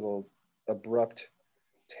nice little abrupt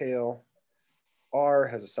tail. R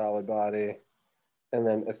has a solid body, and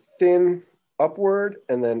then a thin upward,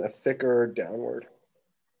 and then a thicker downward.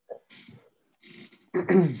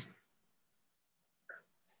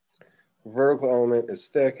 Vertical element is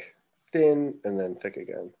thick, thin, and then thick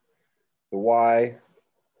again. The Y,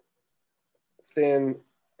 thin,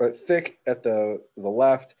 but thick at the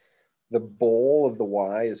left. The bowl of the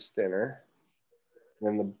Y is thinner. And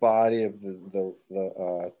then the body of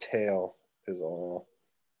the tail is all.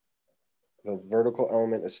 The vertical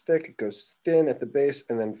element is thick. It goes thin at the base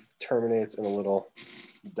and then terminates in a little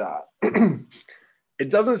dot. It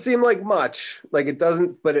doesn't seem like much, like it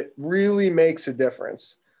doesn't, but it really makes a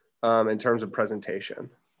difference in terms of presentation.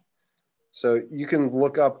 So you can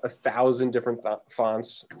look up 1,000 different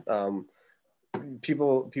fonts.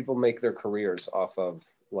 People make their careers off of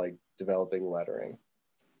like developing lettering.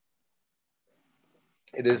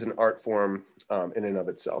 It is an art form in and of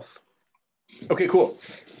itself. Okay, cool.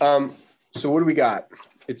 So what do we got?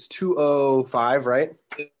 It's 2:05, right?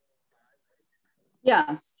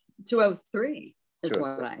 Yes, 2:03 is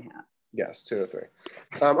what I have. Yes, 2:03.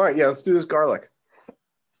 All right, yeah, let's do this garlic.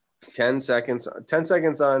 10 seconds. 10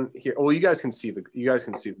 seconds on here. Well, you guys can see the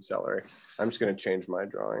celery. I'm just going to change my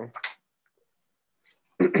drawing.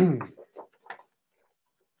 Mm-hmm.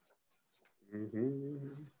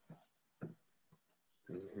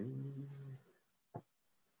 Mm-hmm.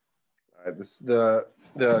 All right,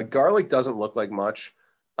 the garlic doesn't look like much,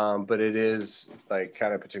 but it is like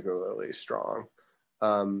kind of particularly strong.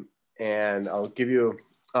 And I'll give you,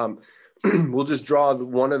 we'll just draw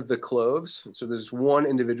one of the cloves. So there's one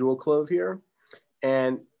individual clove here,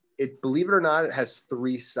 and believe it or not, it has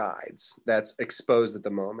 3 sides that's exposed at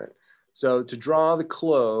the moment. So to draw the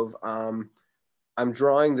clove, I'm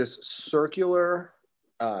drawing this circular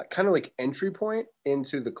kind of like entry point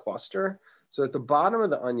into the cluster. So at the bottom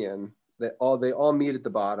of the onion, they all meet at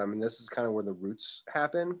the bottom, and this is kind of where the roots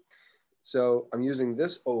happen. So I'm using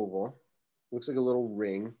this oval. Looks like a little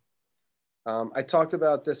ring. I talked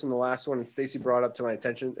about this in the last one, and Stacy brought up to my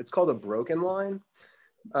attention. It's called a broken line.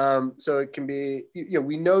 So it can be,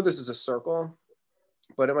 we know this is a circle,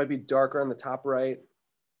 but it might be darker on the top right,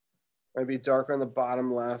 might be darker on the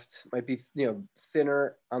bottom left, might be,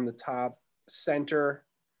 thinner on the top center,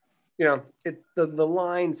 you know, the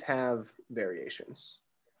lines have variations,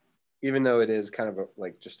 even though it is kind of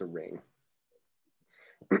like just a ring.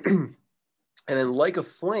 And then like a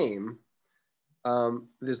flame,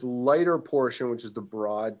 this lighter portion, which is the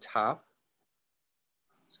broad top,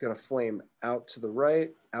 it's gonna flame out to the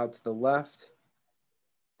right, out to the left.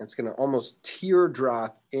 It's gonna almost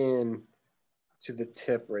teardrop in to the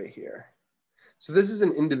tip right here. So this is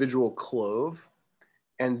an individual clove,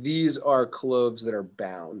 and these are cloves that are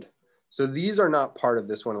bound. So these are not part of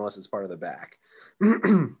this one unless it's part of the back.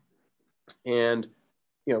 And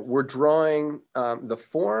you know, we're drawing the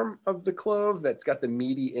form of the clove that's got the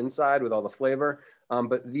meaty inside with all the flavor,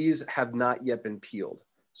 but these have not yet been peeled.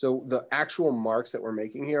 So the actual marks that we're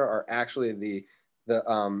making here are actually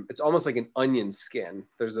it's almost like an onion skin.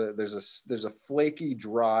 There's a flaky,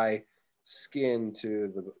 dry skin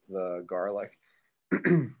to the garlic.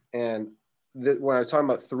 And when I was talking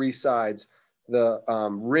about three sides, the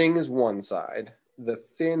ring is one side, the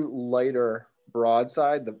thin, lighter, broad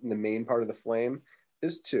side, the main part of the flame,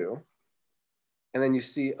 is two. And then you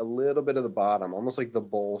see a little bit of the bottom, almost like the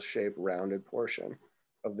bowl-shaped rounded portion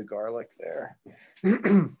of the garlic there.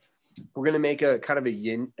 We're gonna make a kind of a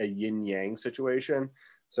yin-yang situation.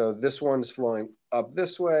 So this one's flowing up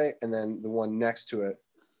this way, and then the one next to it,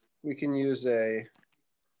 we can use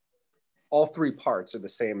all three parts are the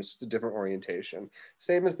same, it's just a different orientation.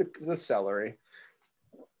 Same as the celery.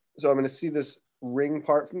 So I'm gonna see this ring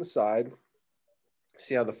part from the side,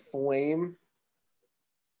 see how the flame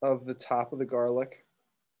of the top of the garlic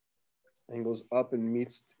angles up and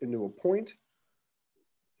meets into a point.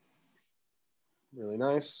 Really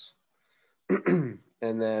nice. And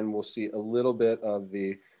then we'll see a little bit of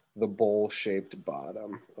the bowl-shaped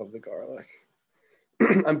bottom of the garlic.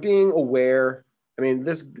 I'm being aware. I mean,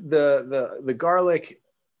 the garlic,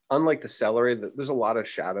 unlike the celery, there's a lot of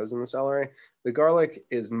shadows in the celery. The garlic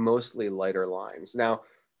is mostly lighter lines. Now,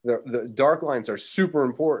 the dark lines are super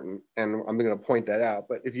important, and I'm going to point that out.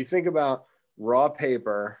 But if you think about raw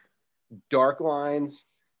paper, dark lines,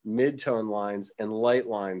 mid-tone lines, and light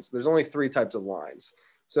lines, there's only three types of lines.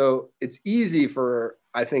 So it's easy for,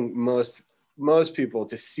 I think, most people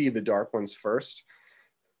to see the dark ones first.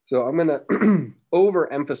 So I'm going to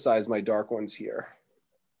overemphasize my dark ones here.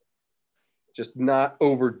 Just not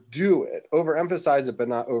overdo it. Overemphasize it, but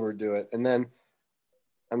not overdo it. And then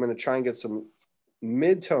I'm going to try and get some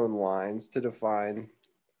mid-tone lines to define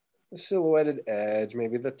the silhouetted edge,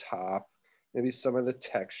 maybe the top, maybe some of the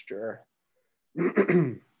texture.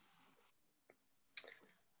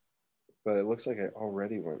 But it looks like I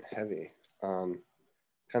already went heavy on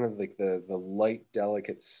kind of like the light,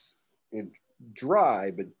 delicate,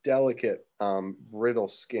 dry, but delicate, brittle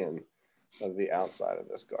skin of the outside of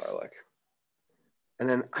this garlic. And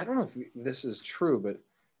then I don't know if this is true, but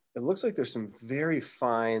it looks like there's some very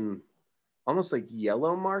fine, almost like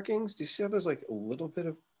yellow markings. Do you see how there's like a little bit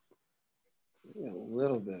of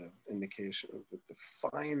indication of the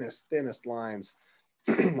finest, thinnest lines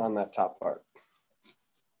on that top part.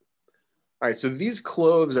 All right, so these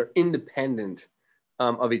cloves are independent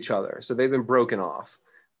of each other. So they've been broken off.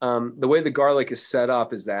 The way the garlic is set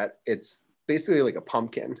up is that it's basically like a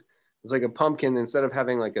pumpkin. It's like a pumpkin. Instead of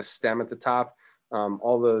having like a stem at the top,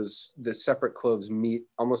 all the separate cloves meet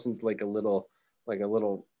almost into like a little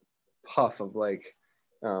puff of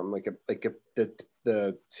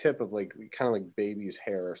the tip of like kind of like baby's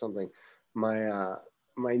hair or something. My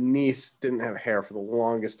niece didn't have hair for the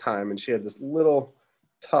longest time, and she had this little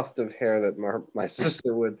tuft of hair that my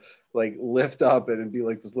sister would like lift up and it'd be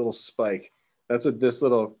like this little spike. That's what this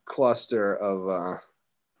little cluster of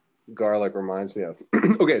garlic reminds me of.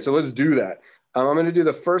 Okay, so let's do that. I'm going to do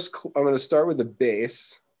the first. I'm going to start with the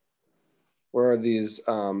base, where these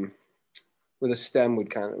where the stem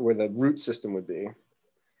would where the root system would be,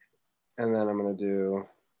 and then I'm going to do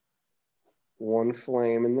one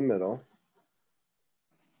flame in the middle,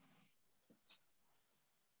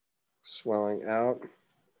 swelling out.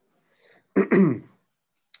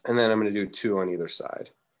 And then I'm going to do two on either side.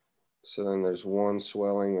 So then there's one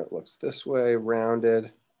swelling that looks this way,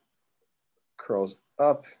 rounded, curls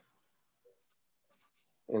up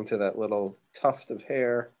into that little tuft of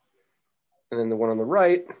hair. And then the one on the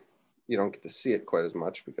right, you don't get to see it quite as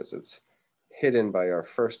much because it's hidden by our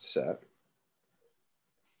first set.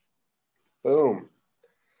 Boom.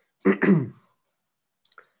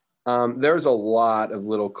 There's a lot of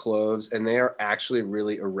little cloves, and they are actually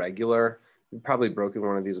really irregular. You've probably broken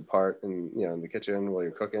one of these apart in the kitchen while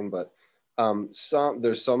you're cooking, but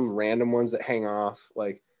there's some random ones that hang off.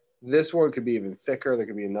 Like this one could be even thicker. There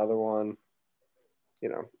could be another one.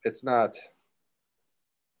 It's not.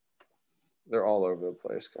 They're all over the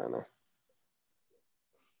place, kind of.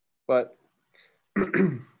 But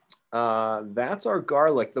that's our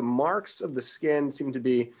garlic. The marks of the skin seem to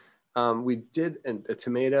be, we did a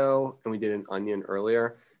tomato and we did an onion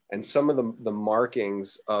earlier. And some of the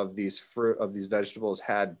markings of these vegetables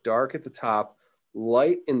had dark at the top,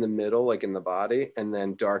 light in the middle, like in the body, and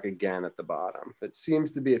then dark again at the bottom. That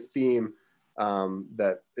seems to be a theme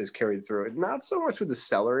that is carried through it. Not so much with the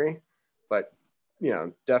celery, but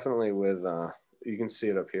definitely with, you can see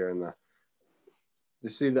it up here in you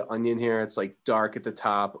see the onion here, it's like dark at the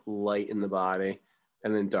top, light in the body,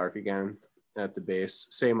 and then dark again at the base.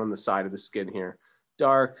 Same on the side of the skin here.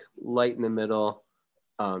 Dark, light in the middle,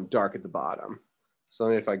 dark at the bottom. So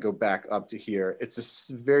if I go back up to here, it's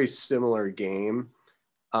a very similar game.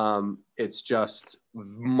 It's just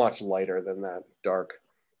much lighter than that dark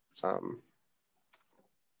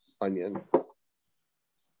onion.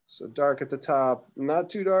 So dark at the top, not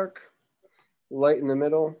too dark, light in the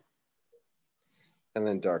middle, and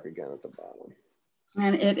then dark again at the bottom.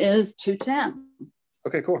 And it is 210.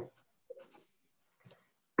 Okay, cool.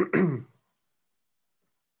 Boom,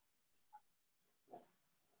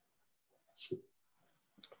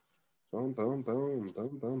 boom, boom,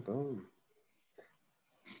 boom, boom, boom.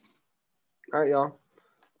 All right, y'all.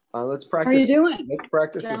 Let's practice. How are you doing? Let's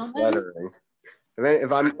practice this lettering.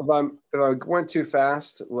 If I went too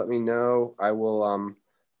fast, let me know. I will. I'm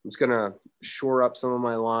just gonna shore up some of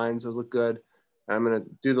my lines. Those look good. I'm going to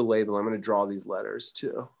do the label. I'm going to draw these letters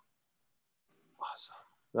too. Awesome.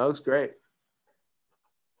 That looks great.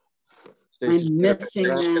 I'm missing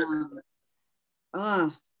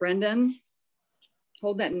them. Brendan,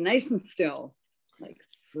 hold that nice and still. Like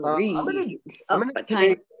freeze.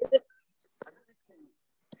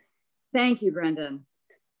 Thank you, Brendan.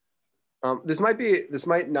 This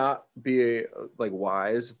might not be like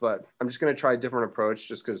wise, but I'm just going to try a different approach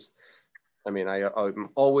just because I'm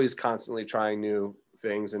always constantly trying new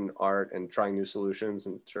things in art and trying new solutions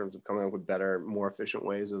in terms of coming up with better, more efficient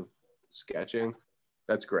ways of sketching.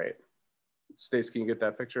 That's great. Stace, can you get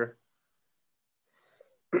that picture?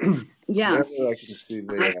 Yes. I can see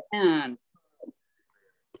I can.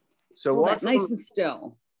 So hold that nice and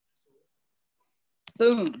still.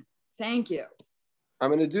 Boom. Thank you. I'm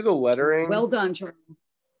going to do the lettering. Well done, Charlie.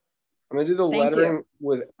 I'm going to do the lettering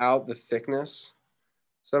without the thickness.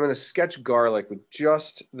 So I'm going to sketch garlic with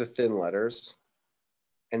just the thin letters.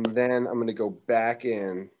 And then I'm going to go back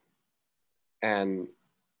in and,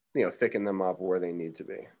 thicken them up where they need to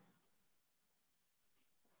be.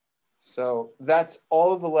 So that's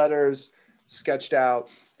all of the letters sketched out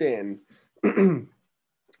thin. And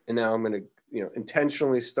now I'm going to,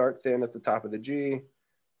 intentionally start thin at the top of the G,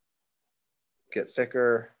 get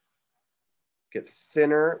thicker, get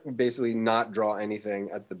thinner, basically not draw anything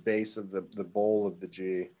at the base of the bowl of the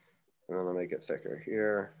G. And then I'll make it thicker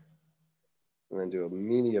here. And then do a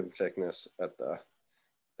medium thickness at the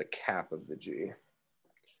cap of the G.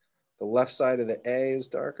 The left side of the A is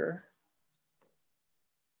darker.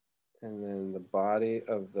 And then the body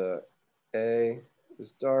of the A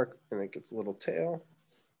is dark and it gets a little tail.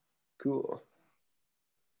 Cool.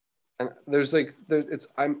 And I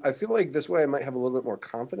feel like this way I might have a little bit more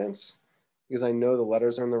confidence because I know the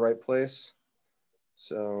letters are in the right place.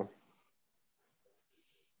 So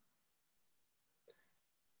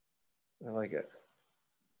I like it.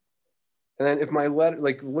 And then if my letter,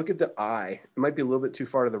 look at the I, it might be a little bit too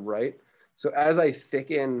far to the right. So as I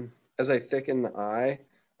thicken the I, I'm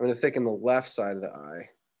going to thicken the left side of the I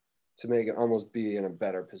to make it almost be in a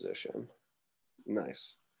better position.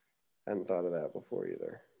 Nice. Hadn't thought of that before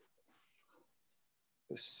either.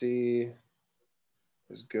 The C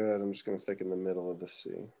is good. I'm just going to thicken the middle of the C.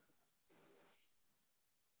 It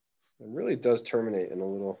really does terminate in a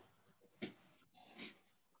little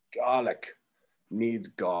garlic. Needs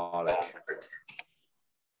garlic.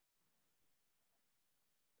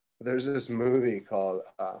 There's this movie called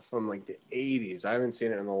from like the 80s. I haven't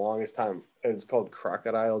seen it in the longest time. It's called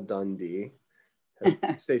Crocodile Dundee.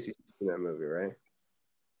 Stacey, you've seen that movie, right?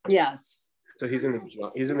 Yes. So he's in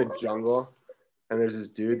the jungle, and there's this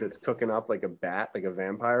dude that's cooking up like a bat, like a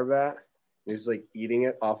vampire bat. He's like eating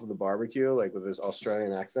it off of the barbecue, like with his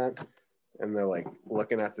Australian accent. And they're like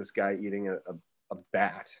looking at this guy eating a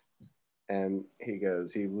bat. And he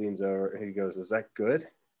leans over, he goes, "Is that good?"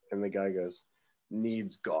 And the guy goes,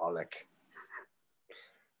 "Needs garlic."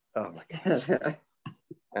 Oh my gosh.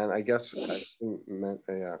 And I guess I meant,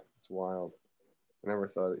 yeah, it's wild. I never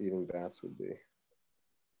thought eating bats would be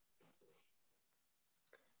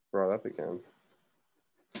brought up again.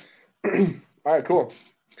 All right, cool.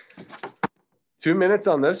 2 minutes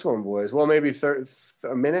on this one, boys. Well, maybe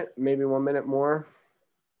a minute, maybe 1 minute more.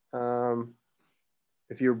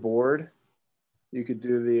 If you're bored, You could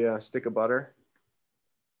do the stick of butter.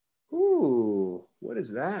 Ooh, what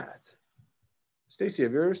is that? Stacy,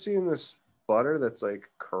 have you ever seen this butter that's like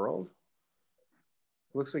curled?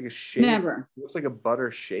 It looks like a shave. Never. It looks like a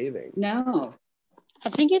butter shaving. No. I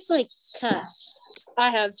think it's like cut. I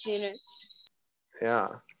have seen it. Yeah.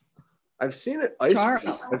 I've seen it ice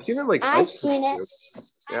cream. I've seen it like I've ice cream. seen it.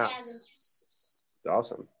 Yeah. It's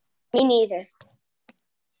awesome. Me neither.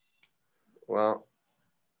 Well,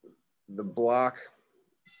 the block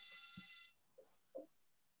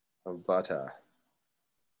of butter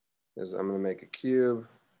is I'm going to make a cube.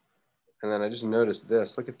 And then I just noticed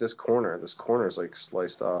this. Look at this corner. This corner is like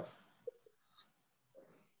sliced off.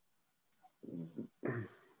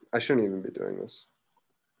 I shouldn't even be doing this.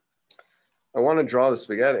 I want to draw the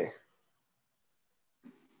spaghetti.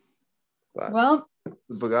 But Well, it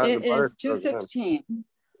the is 2:15. The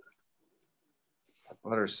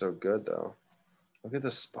butter's so good, though. Look at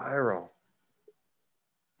the spiral.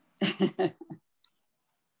 That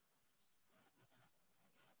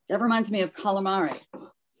reminds me of calamari.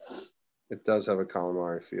 It does have a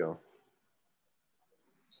calamari feel.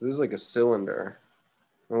 So this is like a cylinder.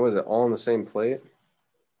 What was it? All on the same plate?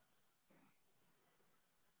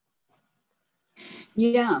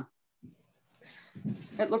 Yeah.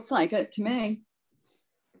 It looks like it to me.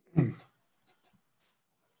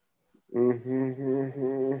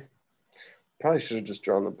 Probably should have just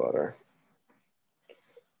drawn the butter.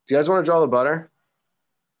 Do you guys want to draw the butter?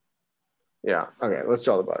 Yeah. Okay, let's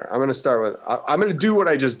draw the butter. I'm going to start with, I'm going to do what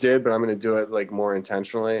I just did, but I'm going to do it like more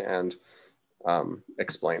intentionally and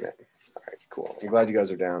explain it. All right, cool. I'm glad you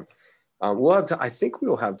guys are down. We'll have I think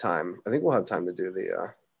we'll have time. I think we'll have time to do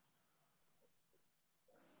the,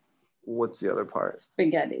 what's the other part?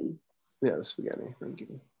 Spaghetti. Yeah, the spaghetti. Thank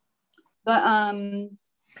you. The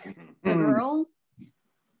girl.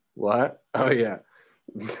 What? Oh yeah,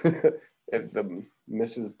 the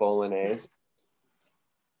Mrs. Bolognese.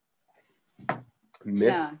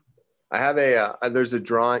 Miss. Yeah. I have there's a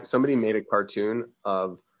drawing. Somebody made a cartoon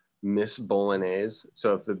of Miss Bolognese.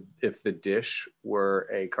 So if the dish were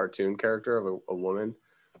a cartoon character of a woman,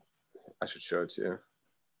 I should show it to you.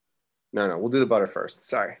 No, we'll do the butter first.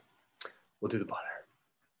 Sorry, we'll do the butter.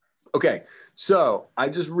 Okay, so I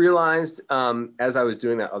just realized as I was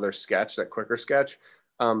doing that other sketch, that quicker sketch,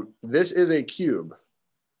 this is a cube.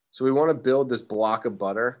 So we want to build this block of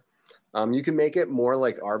butter. You can make it more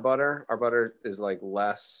like our butter. Our butter is like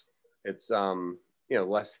less, it's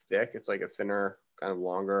less thick. It's like a thinner, kind of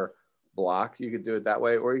longer block. You could do it that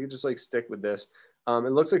way, or you could just like stick with this.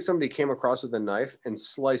 It looks like somebody came across with a knife and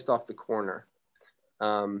sliced off the corner,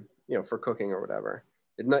 for cooking or whatever.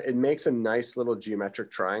 It makes a nice little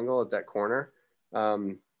geometric triangle at that corner. I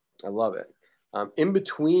love it. In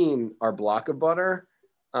between our block of butter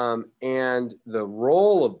and the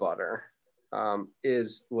roll of butter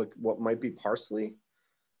is like what might be parsley.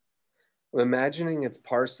 I'm imagining it's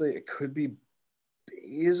parsley. It could be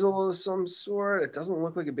basil of some sort. It doesn't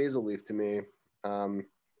look like a basil leaf to me.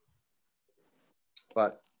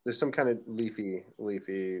 But there's some kind of leafy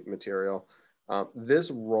material.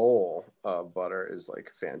 This roll of butter is like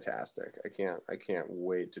fantastic. I can't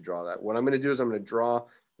wait to draw that. What I'm going to do is I'm going to draw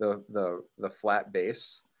the flat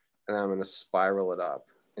base, and then I'm going to spiral it up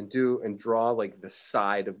and draw like the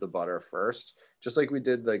side of the butter first, just like we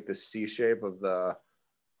did like the C shape of the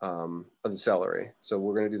celery. So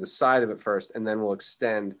we're going to do the side of it first, and then we'll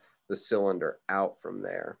extend the cylinder out from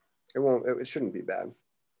there. It shouldn't be bad.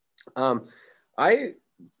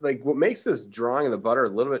 What makes this drawing of the butter a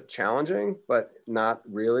little bit challenging, but not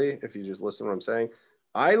really, if you just listen to what I'm saying.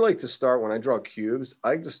 I like to start, when I draw cubes,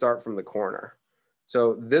 I like to start from the corner.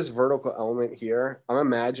 So this vertical element here, I'm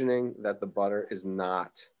imagining that the butter is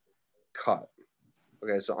not cut.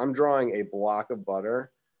 Okay, so I'm drawing a block of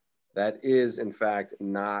butter that is, in fact,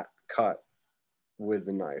 not cut with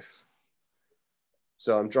the knife.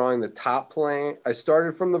 So I'm drawing the top plane. I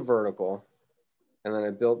started from the vertical, and then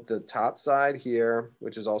I built the top side here,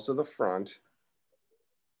 which is also the front.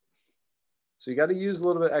 So you got to use a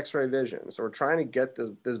little bit X-ray vision. So we're trying to get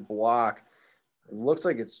this block. It looks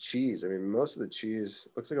like it's cheese. I mean, most of the cheese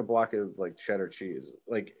looks like a block of like cheddar cheese.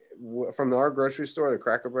 Like from our grocery store, the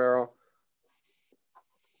Cracker Barrel.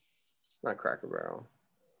 Not Cracker Barrel.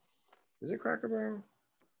 Is it Cracker Barrel?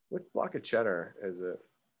 What block of cheddar is it?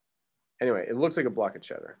 Anyway, it looks like a block of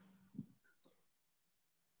cheddar.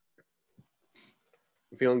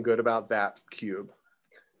 I'm feeling good about that cube.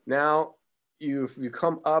 Now, you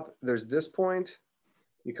come up, there's this point.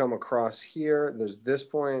 You come across here, there's this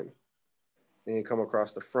point. And you come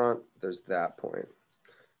across the front, there's that point.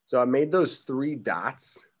 So I made those 3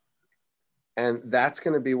 dots, and that's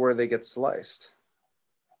going to be where they get sliced.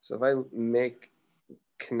 So if I make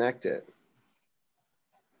connect it.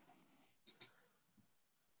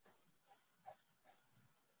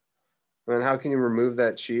 And then how can you remove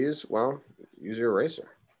that cheese? Well, use your eraser.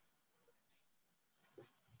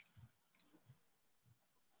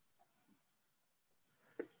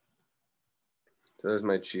 So there's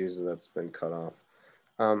my cheese that's been cut off.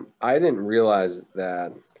 I didn't realize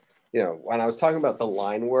that, you know, when I was talking about the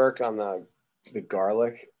line work on the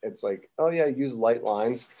garlic, it's like, oh yeah, use light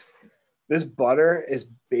lines. This butter is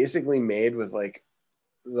basically made with like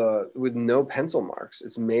with no pencil marks.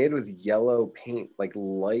 It's made with yellow paint, like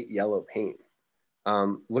light yellow paint.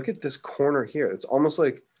 Look at this corner here. It's almost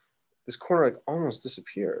like this corner like almost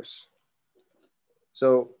disappears.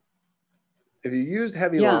 So if you used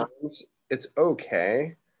heavy lines, it's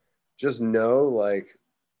okay. Just know like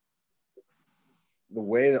the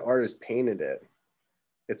way the artist painted it,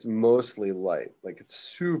 it's mostly light. Like it's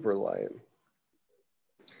super light.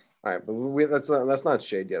 All right, but that's not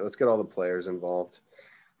shade yet. Let's get all the players involved.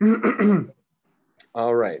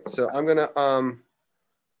 All right, so I'm gonna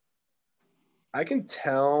I can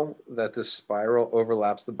tell that this spiral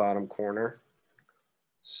overlaps the bottom corner.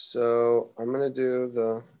 So I'm gonna do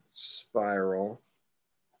the spiral.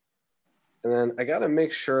 And then I gotta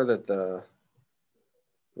make sure that the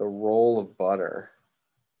roll of butter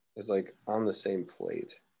is like on the same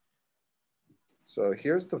plate. So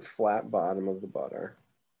here's the flat bottom of the butter.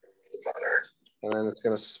 And then it's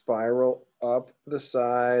gonna spiral up the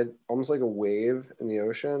side, almost like a wave in the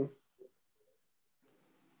ocean.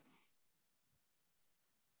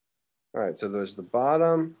 All right, so there's the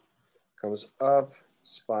bottom, comes up,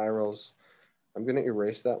 spirals. I'm gonna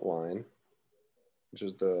erase that line, which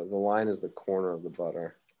is the line is the corner of the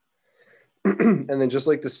butter. And then just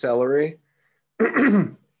like the celery,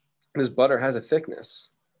 this butter has a thickness.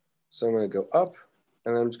 So I'm gonna go up,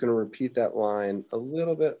 and then I'm just gonna repeat that line a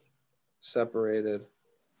little bit separated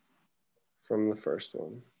from the first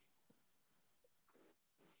one.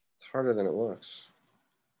 It's harder than it looks.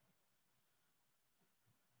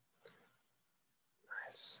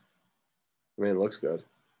 Nice. I mean, it looks good.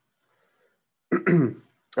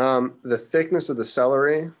 The thickness of the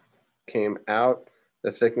celery came out.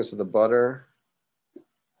 The thickness of the butter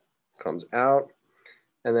comes out.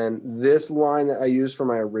 And then this line that I used for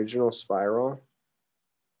my original spiral,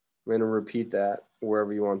 I'm gonna repeat that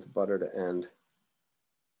wherever you want the butter to end.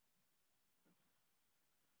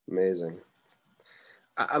 Amazing.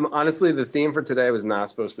 I'm honestly, the theme for today was not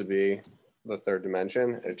supposed to be the third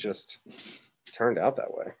dimension. It just turned out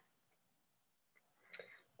that way.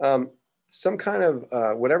 Some kind of,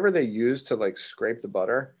 whatever they used to like scrape the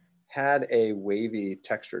butter had a wavy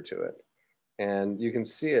texture to it. And you can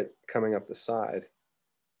see it coming up the side.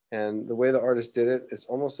 And the way the artist did it, it's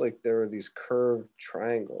almost like there were these curved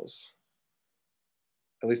triangles.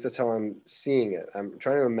 At least that's how I'm seeing it. I'm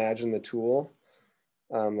trying to imagine the tool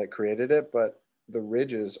that created it, but the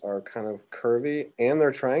ridges are kind of curvy and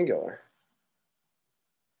they're triangular.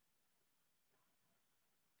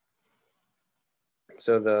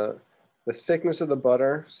 So the thickness of the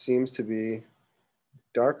butter seems to be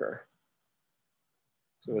darker.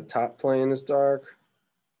 So the top plane is dark.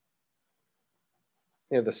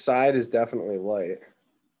 Yeah, the side is definitely light.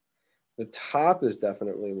 The top is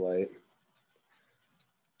definitely light.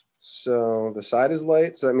 So the side is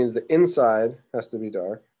light, so that means the inside has to be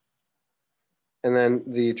dark. And then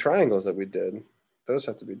the triangles that we did, those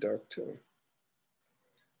have to be dark too.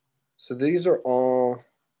 So these are all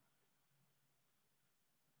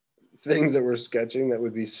things that we're sketching that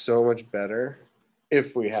would be so much better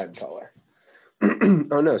if we had color.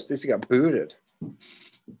 Oh no, Stacy got booted.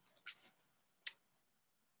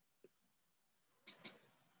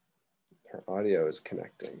 Her audio is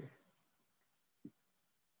connecting.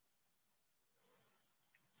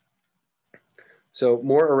 So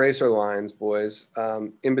more eraser lines, boys.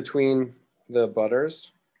 In between the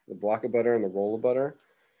butters, the block of butter and the roll of butter,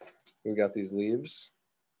 we've got these leaves.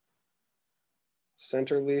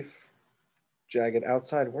 Center leaf, jagged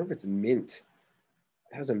outside. What if it's mint?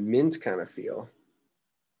 It has a mint kind of feel.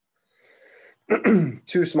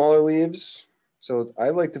 Two smaller leaves. So I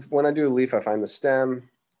like to, when I do a leaf, I find the stem,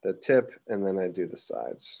 the tip, and then I do the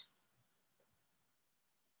sides.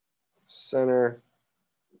 Center,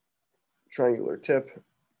 triangular tip,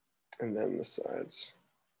 and then the sides.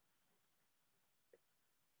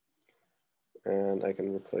 And I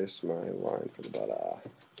can replace my line for the butter.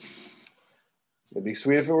 It'd be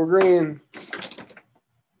sweet if it were green.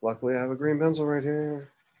 Luckily, I have a green pencil right here.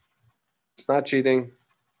 It's not cheating.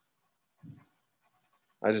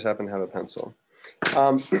 I just happen to have a pencil.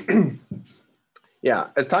 Yeah,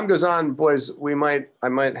 as time goes on, boys, I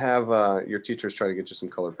might have your teachers try to get you some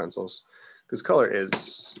colored pencils, because color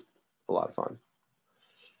is a lot of fun.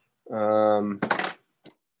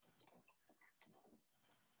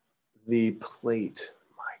 The plate,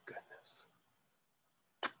 my goodness.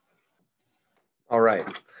 All right.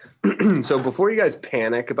 So before you guys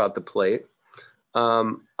panic about the plate,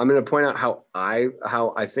 I'm going to point out how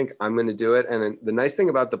I think I'm going to do it. And the nice thing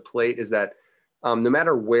about the plate is that no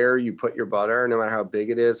matter where you put your butter, no matter how big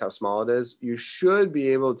it is, how small it is, you should be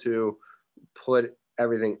able to put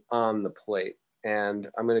everything on the plate. And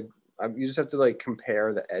you just have to like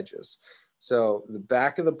compare the edges. So the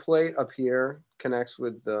back of the plate up here connects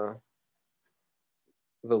with the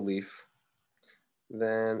leaf.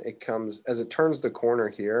 Then it comes, as it turns the corner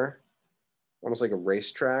here, almost like a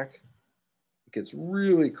racetrack, it gets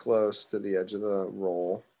really close to the edge of the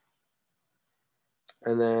roll.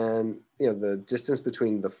 And then, the distance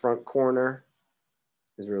between the front corner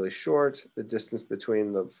is really short. The distance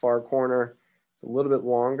between the far corner is a little bit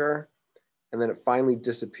longer. And then it finally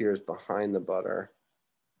disappears behind the butter.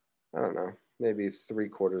 I don't know, maybe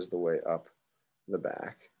 3/4 of the way up the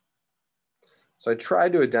back. So I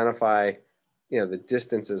tried to identify, the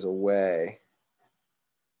distances away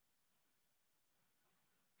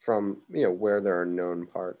from, where there are known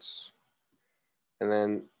parts. And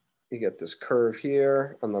then you get this curve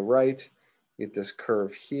here on the right, you get this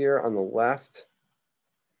curve here on the left.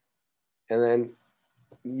 And then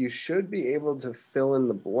you should be able to fill in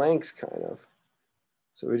the blanks kind of.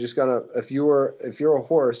 So we just gotta, if you're a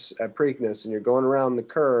horse at Preakness and you're going around the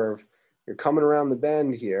curve, you're coming around the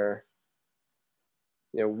bend here,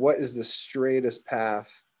 what is the straightest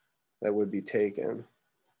path that would be taken?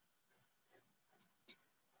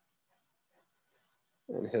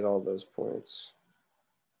 And hit all those points.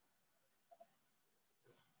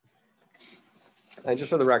 And just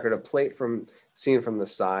for the record, a plate seen from the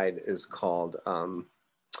side is called an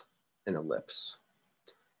ellipse.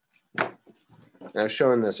 And I was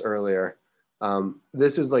showing this earlier.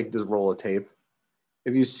 This is like the roll of tape.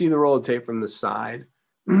 If you see the roll of tape from the side,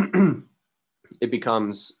 it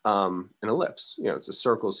becomes an ellipse. It's a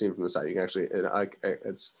circle seen from the side. You can actually,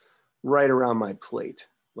 it's right around my plate,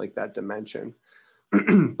 like that dimension.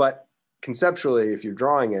 But conceptually, if you're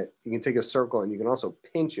drawing it, you can take a circle and you can also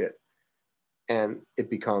pinch it and it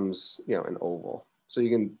becomes, an oval. So you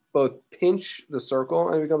can both pinch the circle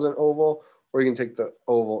and it becomes an oval, or you can take the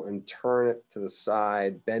oval and turn it to the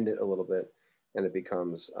side, bend it a little bit, and it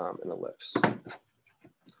becomes an ellipse.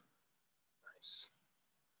 Nice.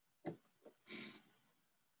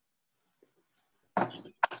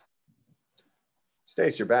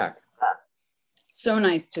 Stace, you're back. So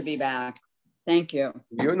nice to be back. Thank you.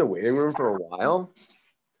 Were you in the waiting room for a while?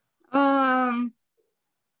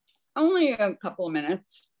 Only a couple of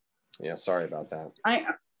minutes. Yeah, sorry about that.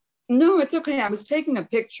 No, it's okay. I was taking a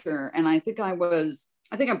picture and I think I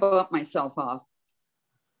bumped myself off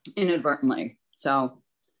inadvertently. So,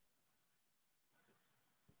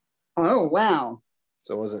 oh wow.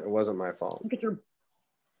 So it wasn't my fault. Look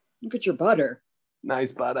at your butter.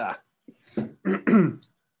 Nice butter.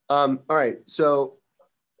 All right. So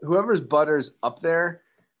whoever's butter's up there,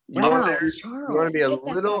 you want to be a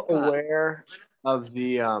little aware of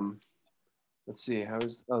the let's see,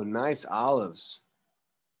 nice olives.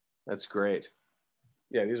 That's great.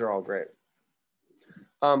 Yeah, these are all great.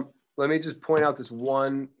 Let me just point out this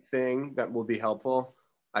one thing that will be helpful.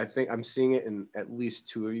 I think I'm seeing it in at least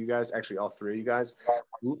 2 of you guys, actually all 3 of you guys.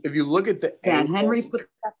 If you look at the angle, Henry put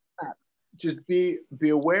that up. Just be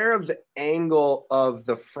aware of the angle of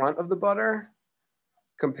the front of the butter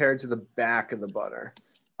compared to the back of the butter.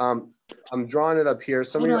 I'm drawing it up here.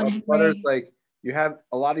 Some of your butters, like you have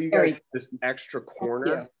a lot of you guys, this extra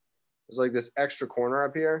corner. There's like this extra corner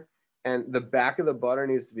up here, and the back of the butter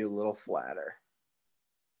needs to be a little flatter.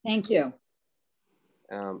 Thank you.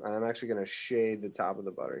 And I'm actually going to shade the top of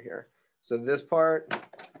the butter here. So this part,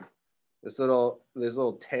 this little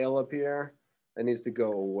tail up here, that needs to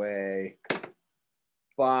go away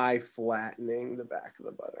by flattening the back of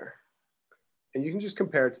the butter. And you can just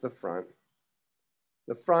compare it to the front.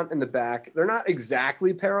 The front and the back, they're not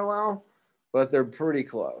exactly parallel, but they're pretty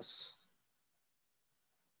close.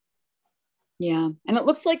 Yeah, and it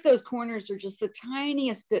looks like those corners are just the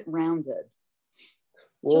tiniest bit rounded.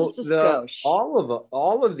 Well, just a skosh.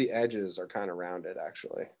 all of the edges are kind of rounded,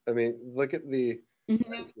 actually. I mean, look at the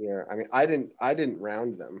right here. I mean, I didn't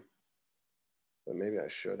round them, but maybe I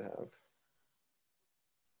should have.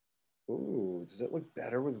 Ooh, does it look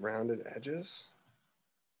better with rounded edges?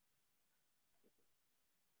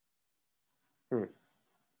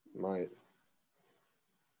 Might.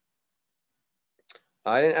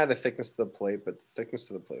 I didn't add a thickness to the plate, but thickness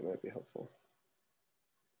to the plate might be helpful.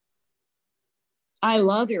 I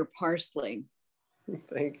love your parsley.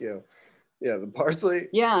 Thank you. Yeah, the parsley.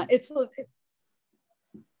 Yeah,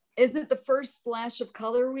 is it the first splash of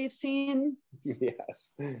color we've seen?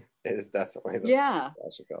 Yes, it is definitely the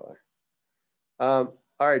splash of color. All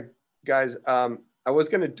right, guys.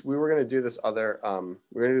 We were gonna do this other.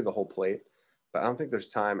 We're gonna do the whole plate, but I don't think there's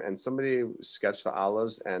time. And somebody sketched the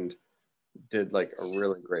olives and did like a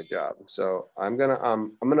really great job. So I'm gonna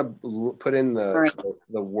put in the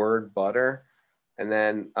word butter, and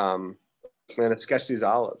then I'm gonna sketch these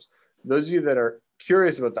olives. Those of you that are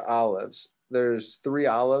curious about the olives, there's 3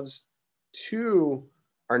 olives. 2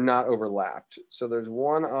 are not overlapped. So there's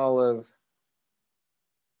 1 olive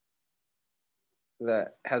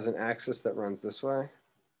that has an axis that runs this way.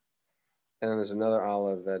 And then there's another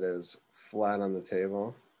olive that is flat on the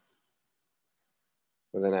table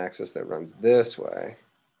with an axis that runs this way.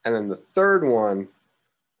 And then the third one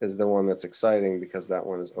is the one that's exciting because that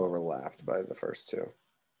one is overlapped by the first 2.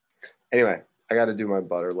 Anyway, I got to do my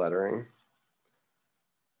butter lettering.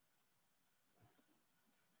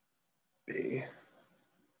 B.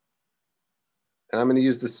 And I'm going to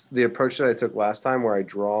use the approach that I took last time where I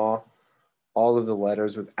draw all of the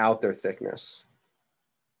letters without their thickness.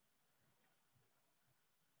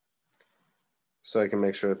 So I can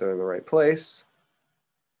make sure that they're in the right place.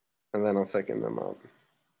 And then I'll thicken them up.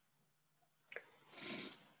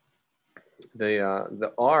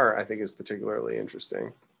 The R, I think, is particularly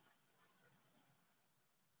interesting.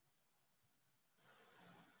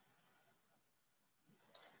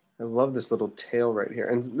 I love this little tail right here.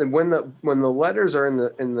 And when the letters are in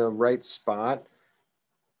the right spot,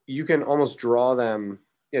 you can almost draw them.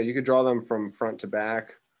 Yeah, you could draw them from front to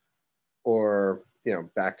back, or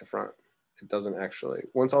back to front. It doesn't actually.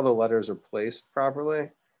 Once all the letters are placed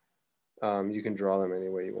properly, you can draw them any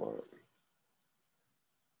way you want.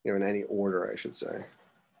 In any order, I should say.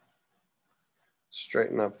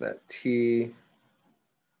 Straighten up that T.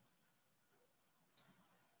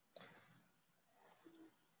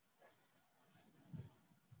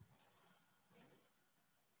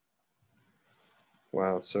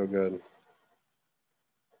 Wow, it's so good.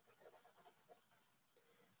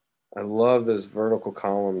 I love those vertical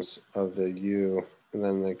columns of the U and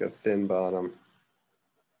then like a thin bottom.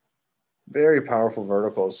 Very powerful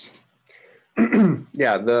verticals.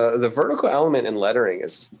 Yeah, the vertical element in lettering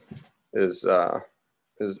is I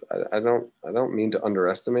don't mean to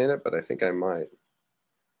underestimate it, but I think I might.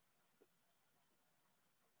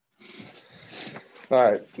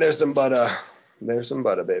 All right, there's some butter. There's some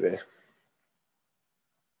butter, baby.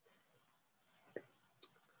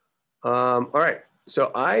 All right,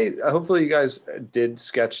 so hopefully you guys did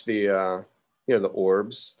sketch the the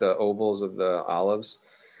orbs, the ovals of the olives.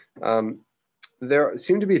 There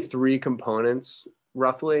seem to be 3 components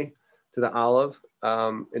roughly to the olive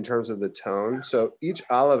in terms of the tone. So each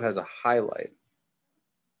olive has a highlight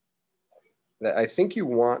that I think you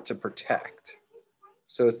want to protect.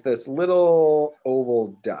 So it's this little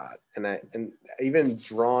oval dot, and even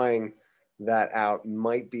drawing that out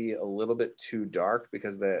might be a little bit too dark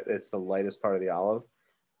because it's the lightest part of the olive.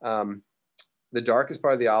 The darkest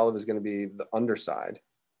part of the olive is going to be the underside.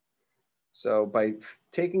 So by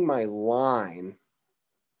taking my line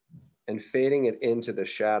and fading it into the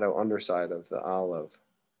shadow underside of the olive,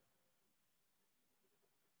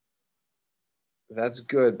 that's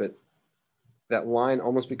good, but that line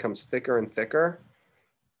almost becomes thicker and thicker.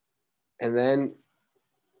 And then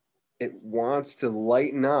it wants to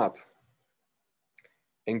lighten up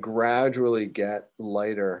and gradually get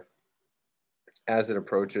lighter as it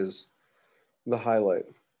approaches the highlight.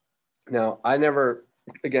 Now,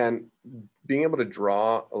 again, being able to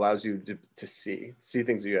draw allows you to see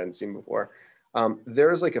things that you hadn't seen before.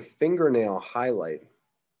 There's like a fingernail highlight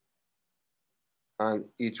on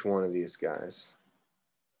each one of these guys.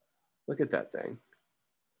 Look at that thing.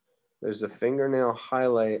 There's a fingernail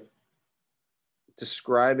highlight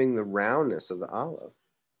describing the roundness of the olive.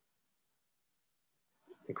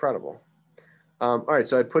 Incredible. All right,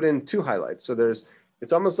 so I put in 2 highlights. So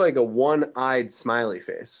it's almost like a one-eyed smiley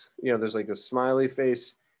face. There's like a smiley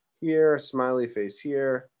face here, smiley face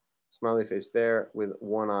here, smiley face there with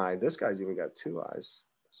 1 eye. This guy's even got 2 eyes.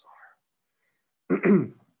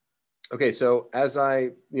 Okay, so as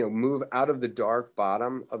I move out of the dark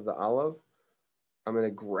bottom of the olive, I'm going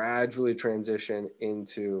to gradually transition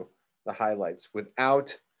into the highlights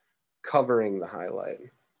without covering the highlight.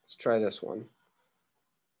 Let's try this one.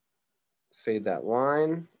 Fade that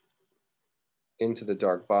line into the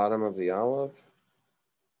dark bottom of the olive.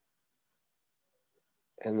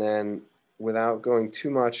 And then without going too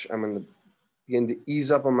much, I'm going to begin to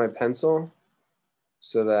ease up on my pencil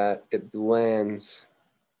so that it blends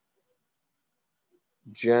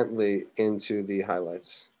gently into the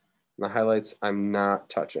highlights. And the highlights I'm not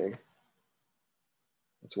touching.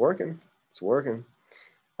 It's working. It's working.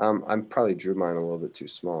 I probably drew mine a little bit too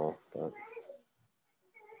small, but.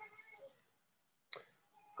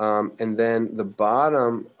 And then the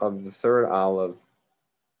bottom of the third olive,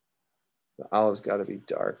 the olive's got to be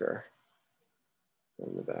darker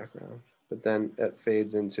than the background. But then it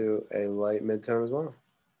fades into a light midtone as well.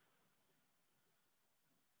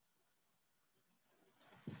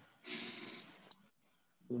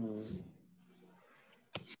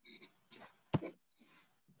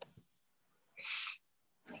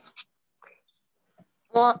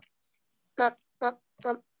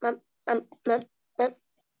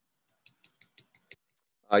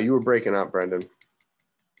 You were breaking up, Brendan.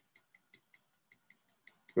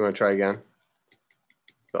 You want to try again?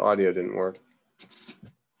 The audio didn't work.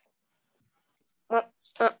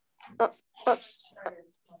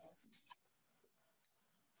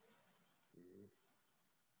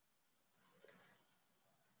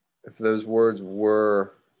 If those words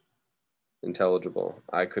were intelligible,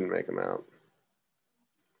 I couldn't make them out.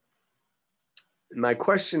 My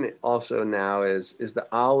question also now is the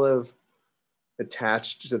olive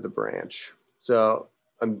attached to the branch? So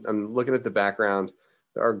I'm looking at the background.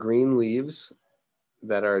 There are green leaves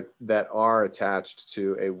that are attached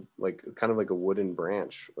to a kind of like a wooden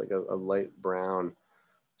branch, like a light brown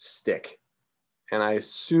stick. And I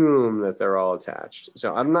assume that they're all attached.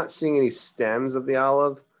 So I'm not seeing any stems of the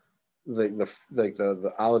olive,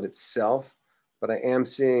 the olive itself, but I am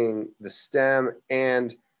seeing the stem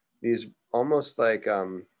and these almost like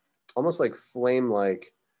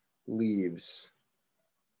flame-like leaves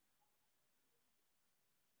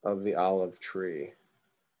of the olive tree.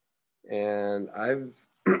 And I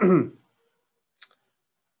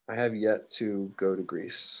have yet to go to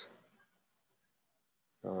Greece.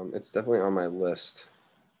 It's definitely on my list.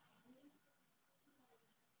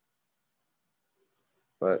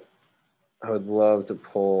 But I would love to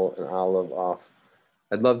pull an olive off.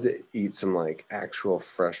 I'd love to eat some like actual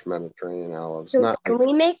fresh Mediterranean olives. So can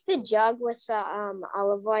we make the jug with the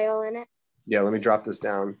olive oil in it? Yeah, let me drop this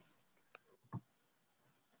down.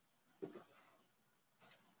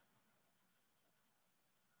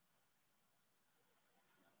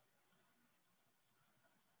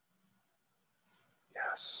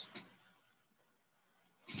 Yes.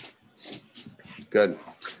 Good.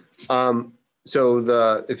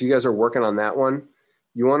 So if you guys are working on that one,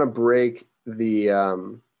 you want to break the,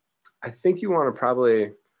 I think you want to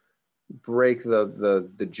probably break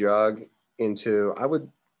the jug into,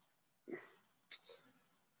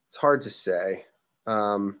 it's hard to say.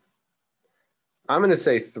 I'm going to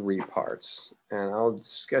say 3 parts, and I'll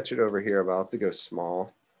sketch it over here, but I'll have to go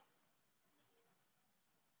small.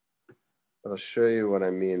 I'll show you what I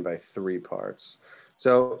mean by 3 parts.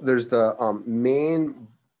 So there's the main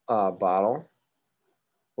bottle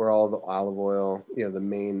where all the olive oil, the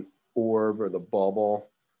main orb or the bubble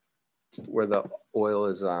where the oil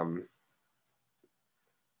is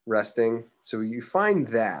resting. So you find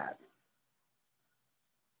that.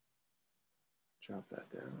 Drop that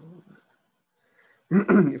down a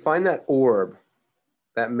little bit. You find that orb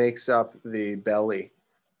that makes up the belly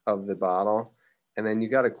of the bottle, and then you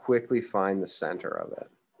got to quickly find the center of it.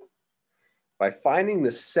 By finding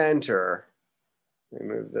the center, let me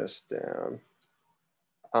move this down.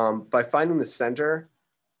 By finding the center,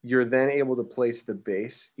 you're then able to place the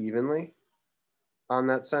base evenly on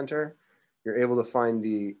that center. You're able to find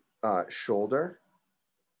the shoulder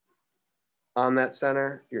on that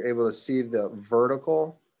center. You're able to see the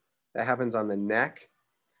vertical that happens on the neck,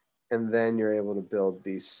 and then you're able to build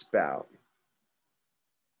the spout.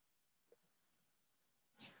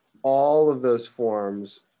 All of those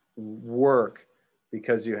forms work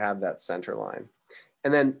because you have that center line.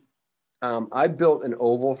 And then I built an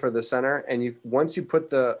oval for the center, and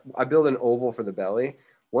I build an oval for the belly.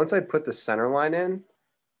 Once I put the center line in,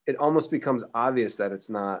 it almost becomes obvious that it's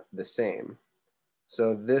not the same.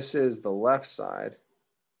 So this is the left side.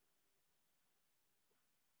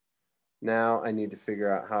 Now I need to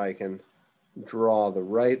figure out how I can draw the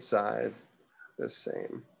right side the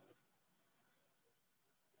same.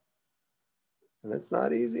 And it's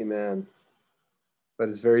not easy, man, but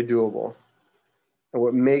it's very doable. And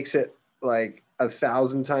what makes it like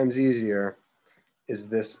 1,000 times easier is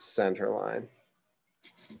this center line.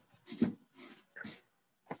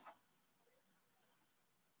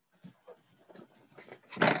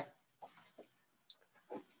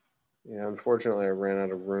 Yeah, unfortunately, I ran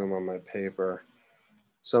out of room on my paper.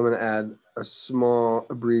 So I'm going to add a small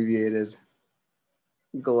abbreviated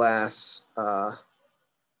glass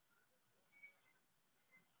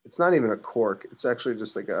it's not even a cork. It's actually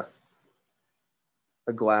just like a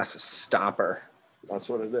glass stopper. That's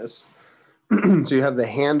what it is. So you have the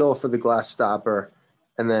handle for the glass stopper,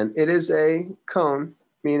 and then it is a cone,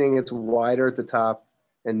 meaning it's wider at the top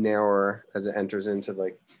and narrower as it enters into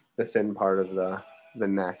like the thin part of the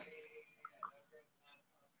neck.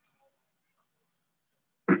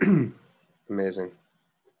 Amazing.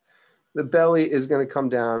 The belly is going to come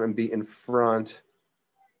down and be in front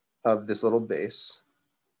of this little base.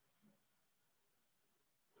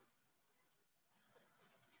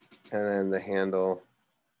 And then the handle.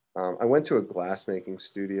 I went to a glassmaking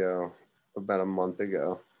studio about a month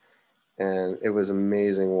ago, and it was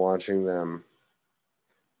amazing watching them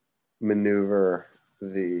maneuver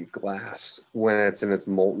the glass when it's in its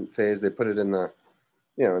molten phase. They put it in the,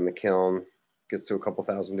 in the kiln, gets to a couple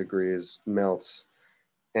thousand degrees, melts,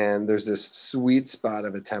 and there's this sweet spot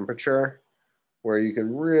of a temperature where you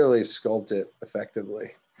can really sculpt it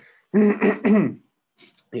effectively. There's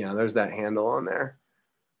that handle on there.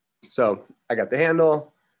 So I got the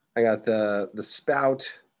handle, I got the spout,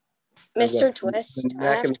 Mr. Twist, the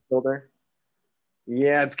neck and the shoulder.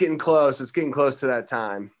 Yeah, it's getting close. It's getting close to that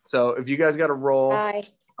time. So if you guys got to roll, Bye.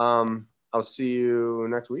 I'll see you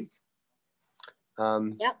next week.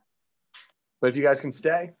 Yep. But if you guys can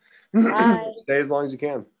stay, Bye. stay as long as you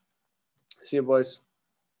can. See you, boys.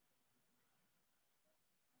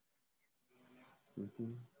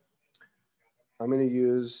 I'm going to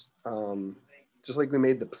use, just like we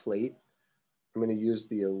made the plate, I'm going to use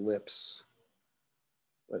the ellipse,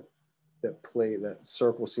 that plate, that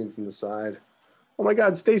circle seen from the side. Oh my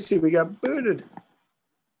God, Stacy, we got booted.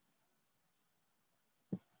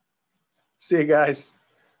 See you guys.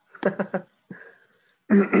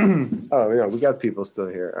 Oh, yeah, we got people still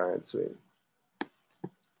here. All right, sweet.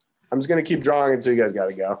 I'm just going to keep drawing until you guys got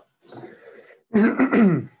to go.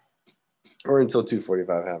 Or until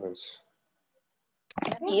 2:45 happens.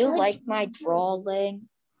 Do you like my drawing?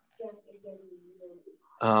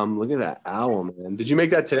 Look at that owl, man. Did you make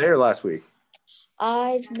that today or last week?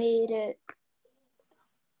 I've made it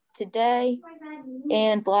today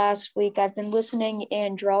and last week. I've been listening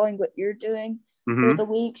and drawing what you're doing for the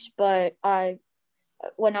weeks, but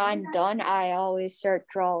when I'm done, I always start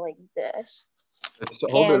drawing this. So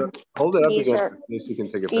hold it up again so you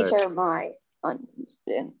can take a These pic. are my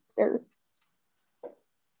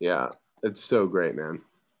Yeah, it's so great, man.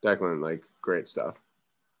 Declan, like, great stuff.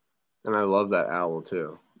 And I love that owl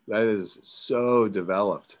too. That is so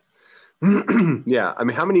developed. Yeah, I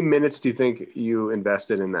mean, how many minutes do you think you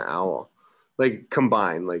invested in the owl? Like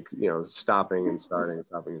combined, like, stopping and starting,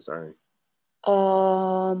 stopping and starting.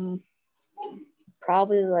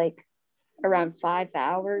 Probably like around 5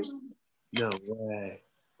 hours. No way.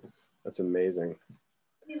 That's amazing.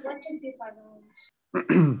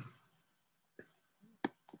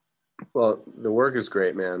 Well, the work is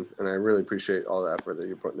great, man. And I really appreciate all the effort that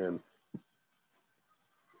you're putting in.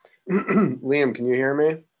 Liam, can you hear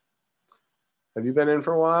me? Have you been in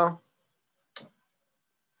for a while?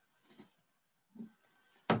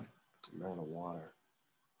 I'm out of water.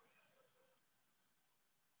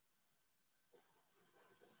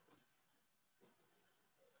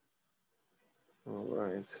 All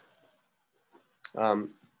right.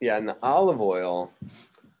 Yeah, and the olive oil,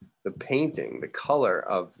 the painting, the color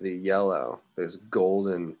of the yellow, this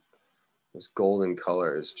golden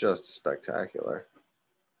color is just spectacular.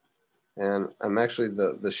 And I'm actually,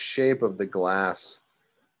 the shape of the glass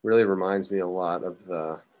really reminds me a lot of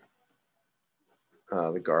the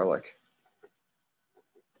garlic.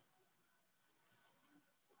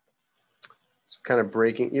 It's kind of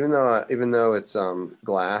breaking, even though it's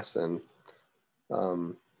glass and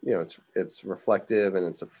it's reflective and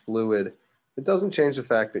it's a fluid. It doesn't change the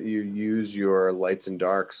fact that you use your lights and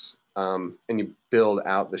darks and you build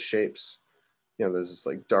out the shapes. There's this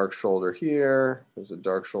like dark shoulder here. There's a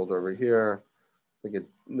dark shoulder over here.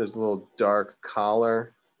 There's a little dark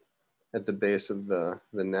collar at the base of the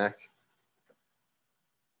neck.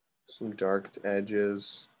 Some dark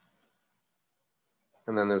edges.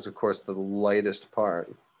 And then there's, of course, the lightest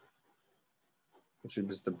part, which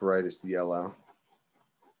is the brightest yellow.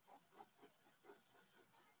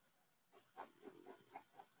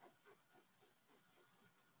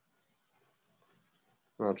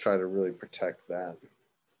 And I'll try to really protect that.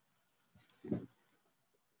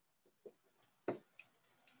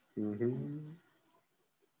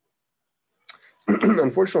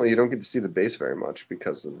 Unfortunately, you don't get to see the base very much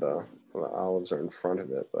because of the olives are in front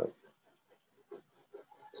of it, but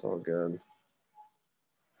it's all good.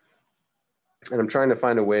 And I'm trying to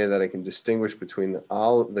find a way that I can distinguish between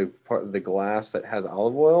the glass that has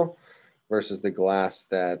olive oil versus the glass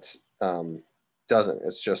that doesn't.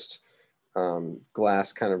 It's just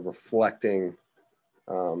glass kind of reflecting,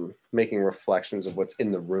 making reflections of what's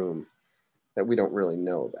in the room that we don't really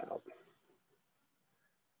know about.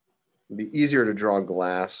 It'd be easier to draw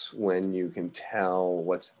glass when you can tell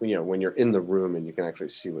what's, you know, when you're in the room and you can actually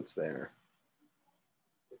see what's there.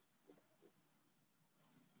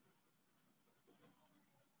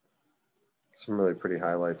 Some really pretty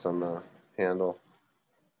highlights on the handle.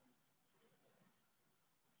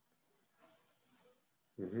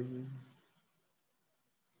 Mm-hmm.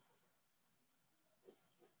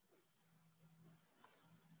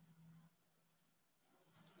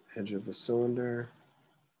 Edge of the cylinder.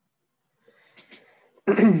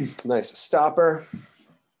 Nice stopper.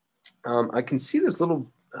 I can see this little,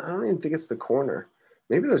 I don't even think it's the corner.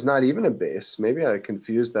 Maybe there's not even a base. Maybe I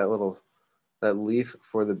confused that leaf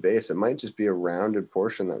for the base. It might just be a rounded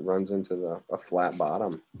portion that runs into a flat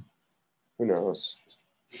bottom. Who knows?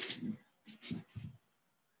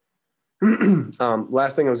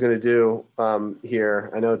 Last thing I was going to do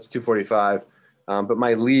here, I know it's 2:45, but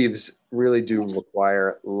my leaves really do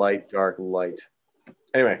require light, dark, light.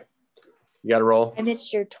 Anyway, you got to roll. I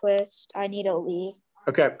missed your twist. I need a leaf.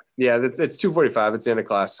 Okay. Yeah, it's 2:45. It's the end of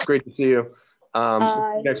class. Great to see you.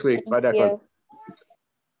 Next week. Bye, Declan.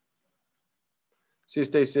 See you,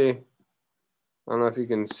 Stacy. I don't know if you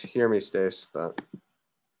can hear me, Stace, but.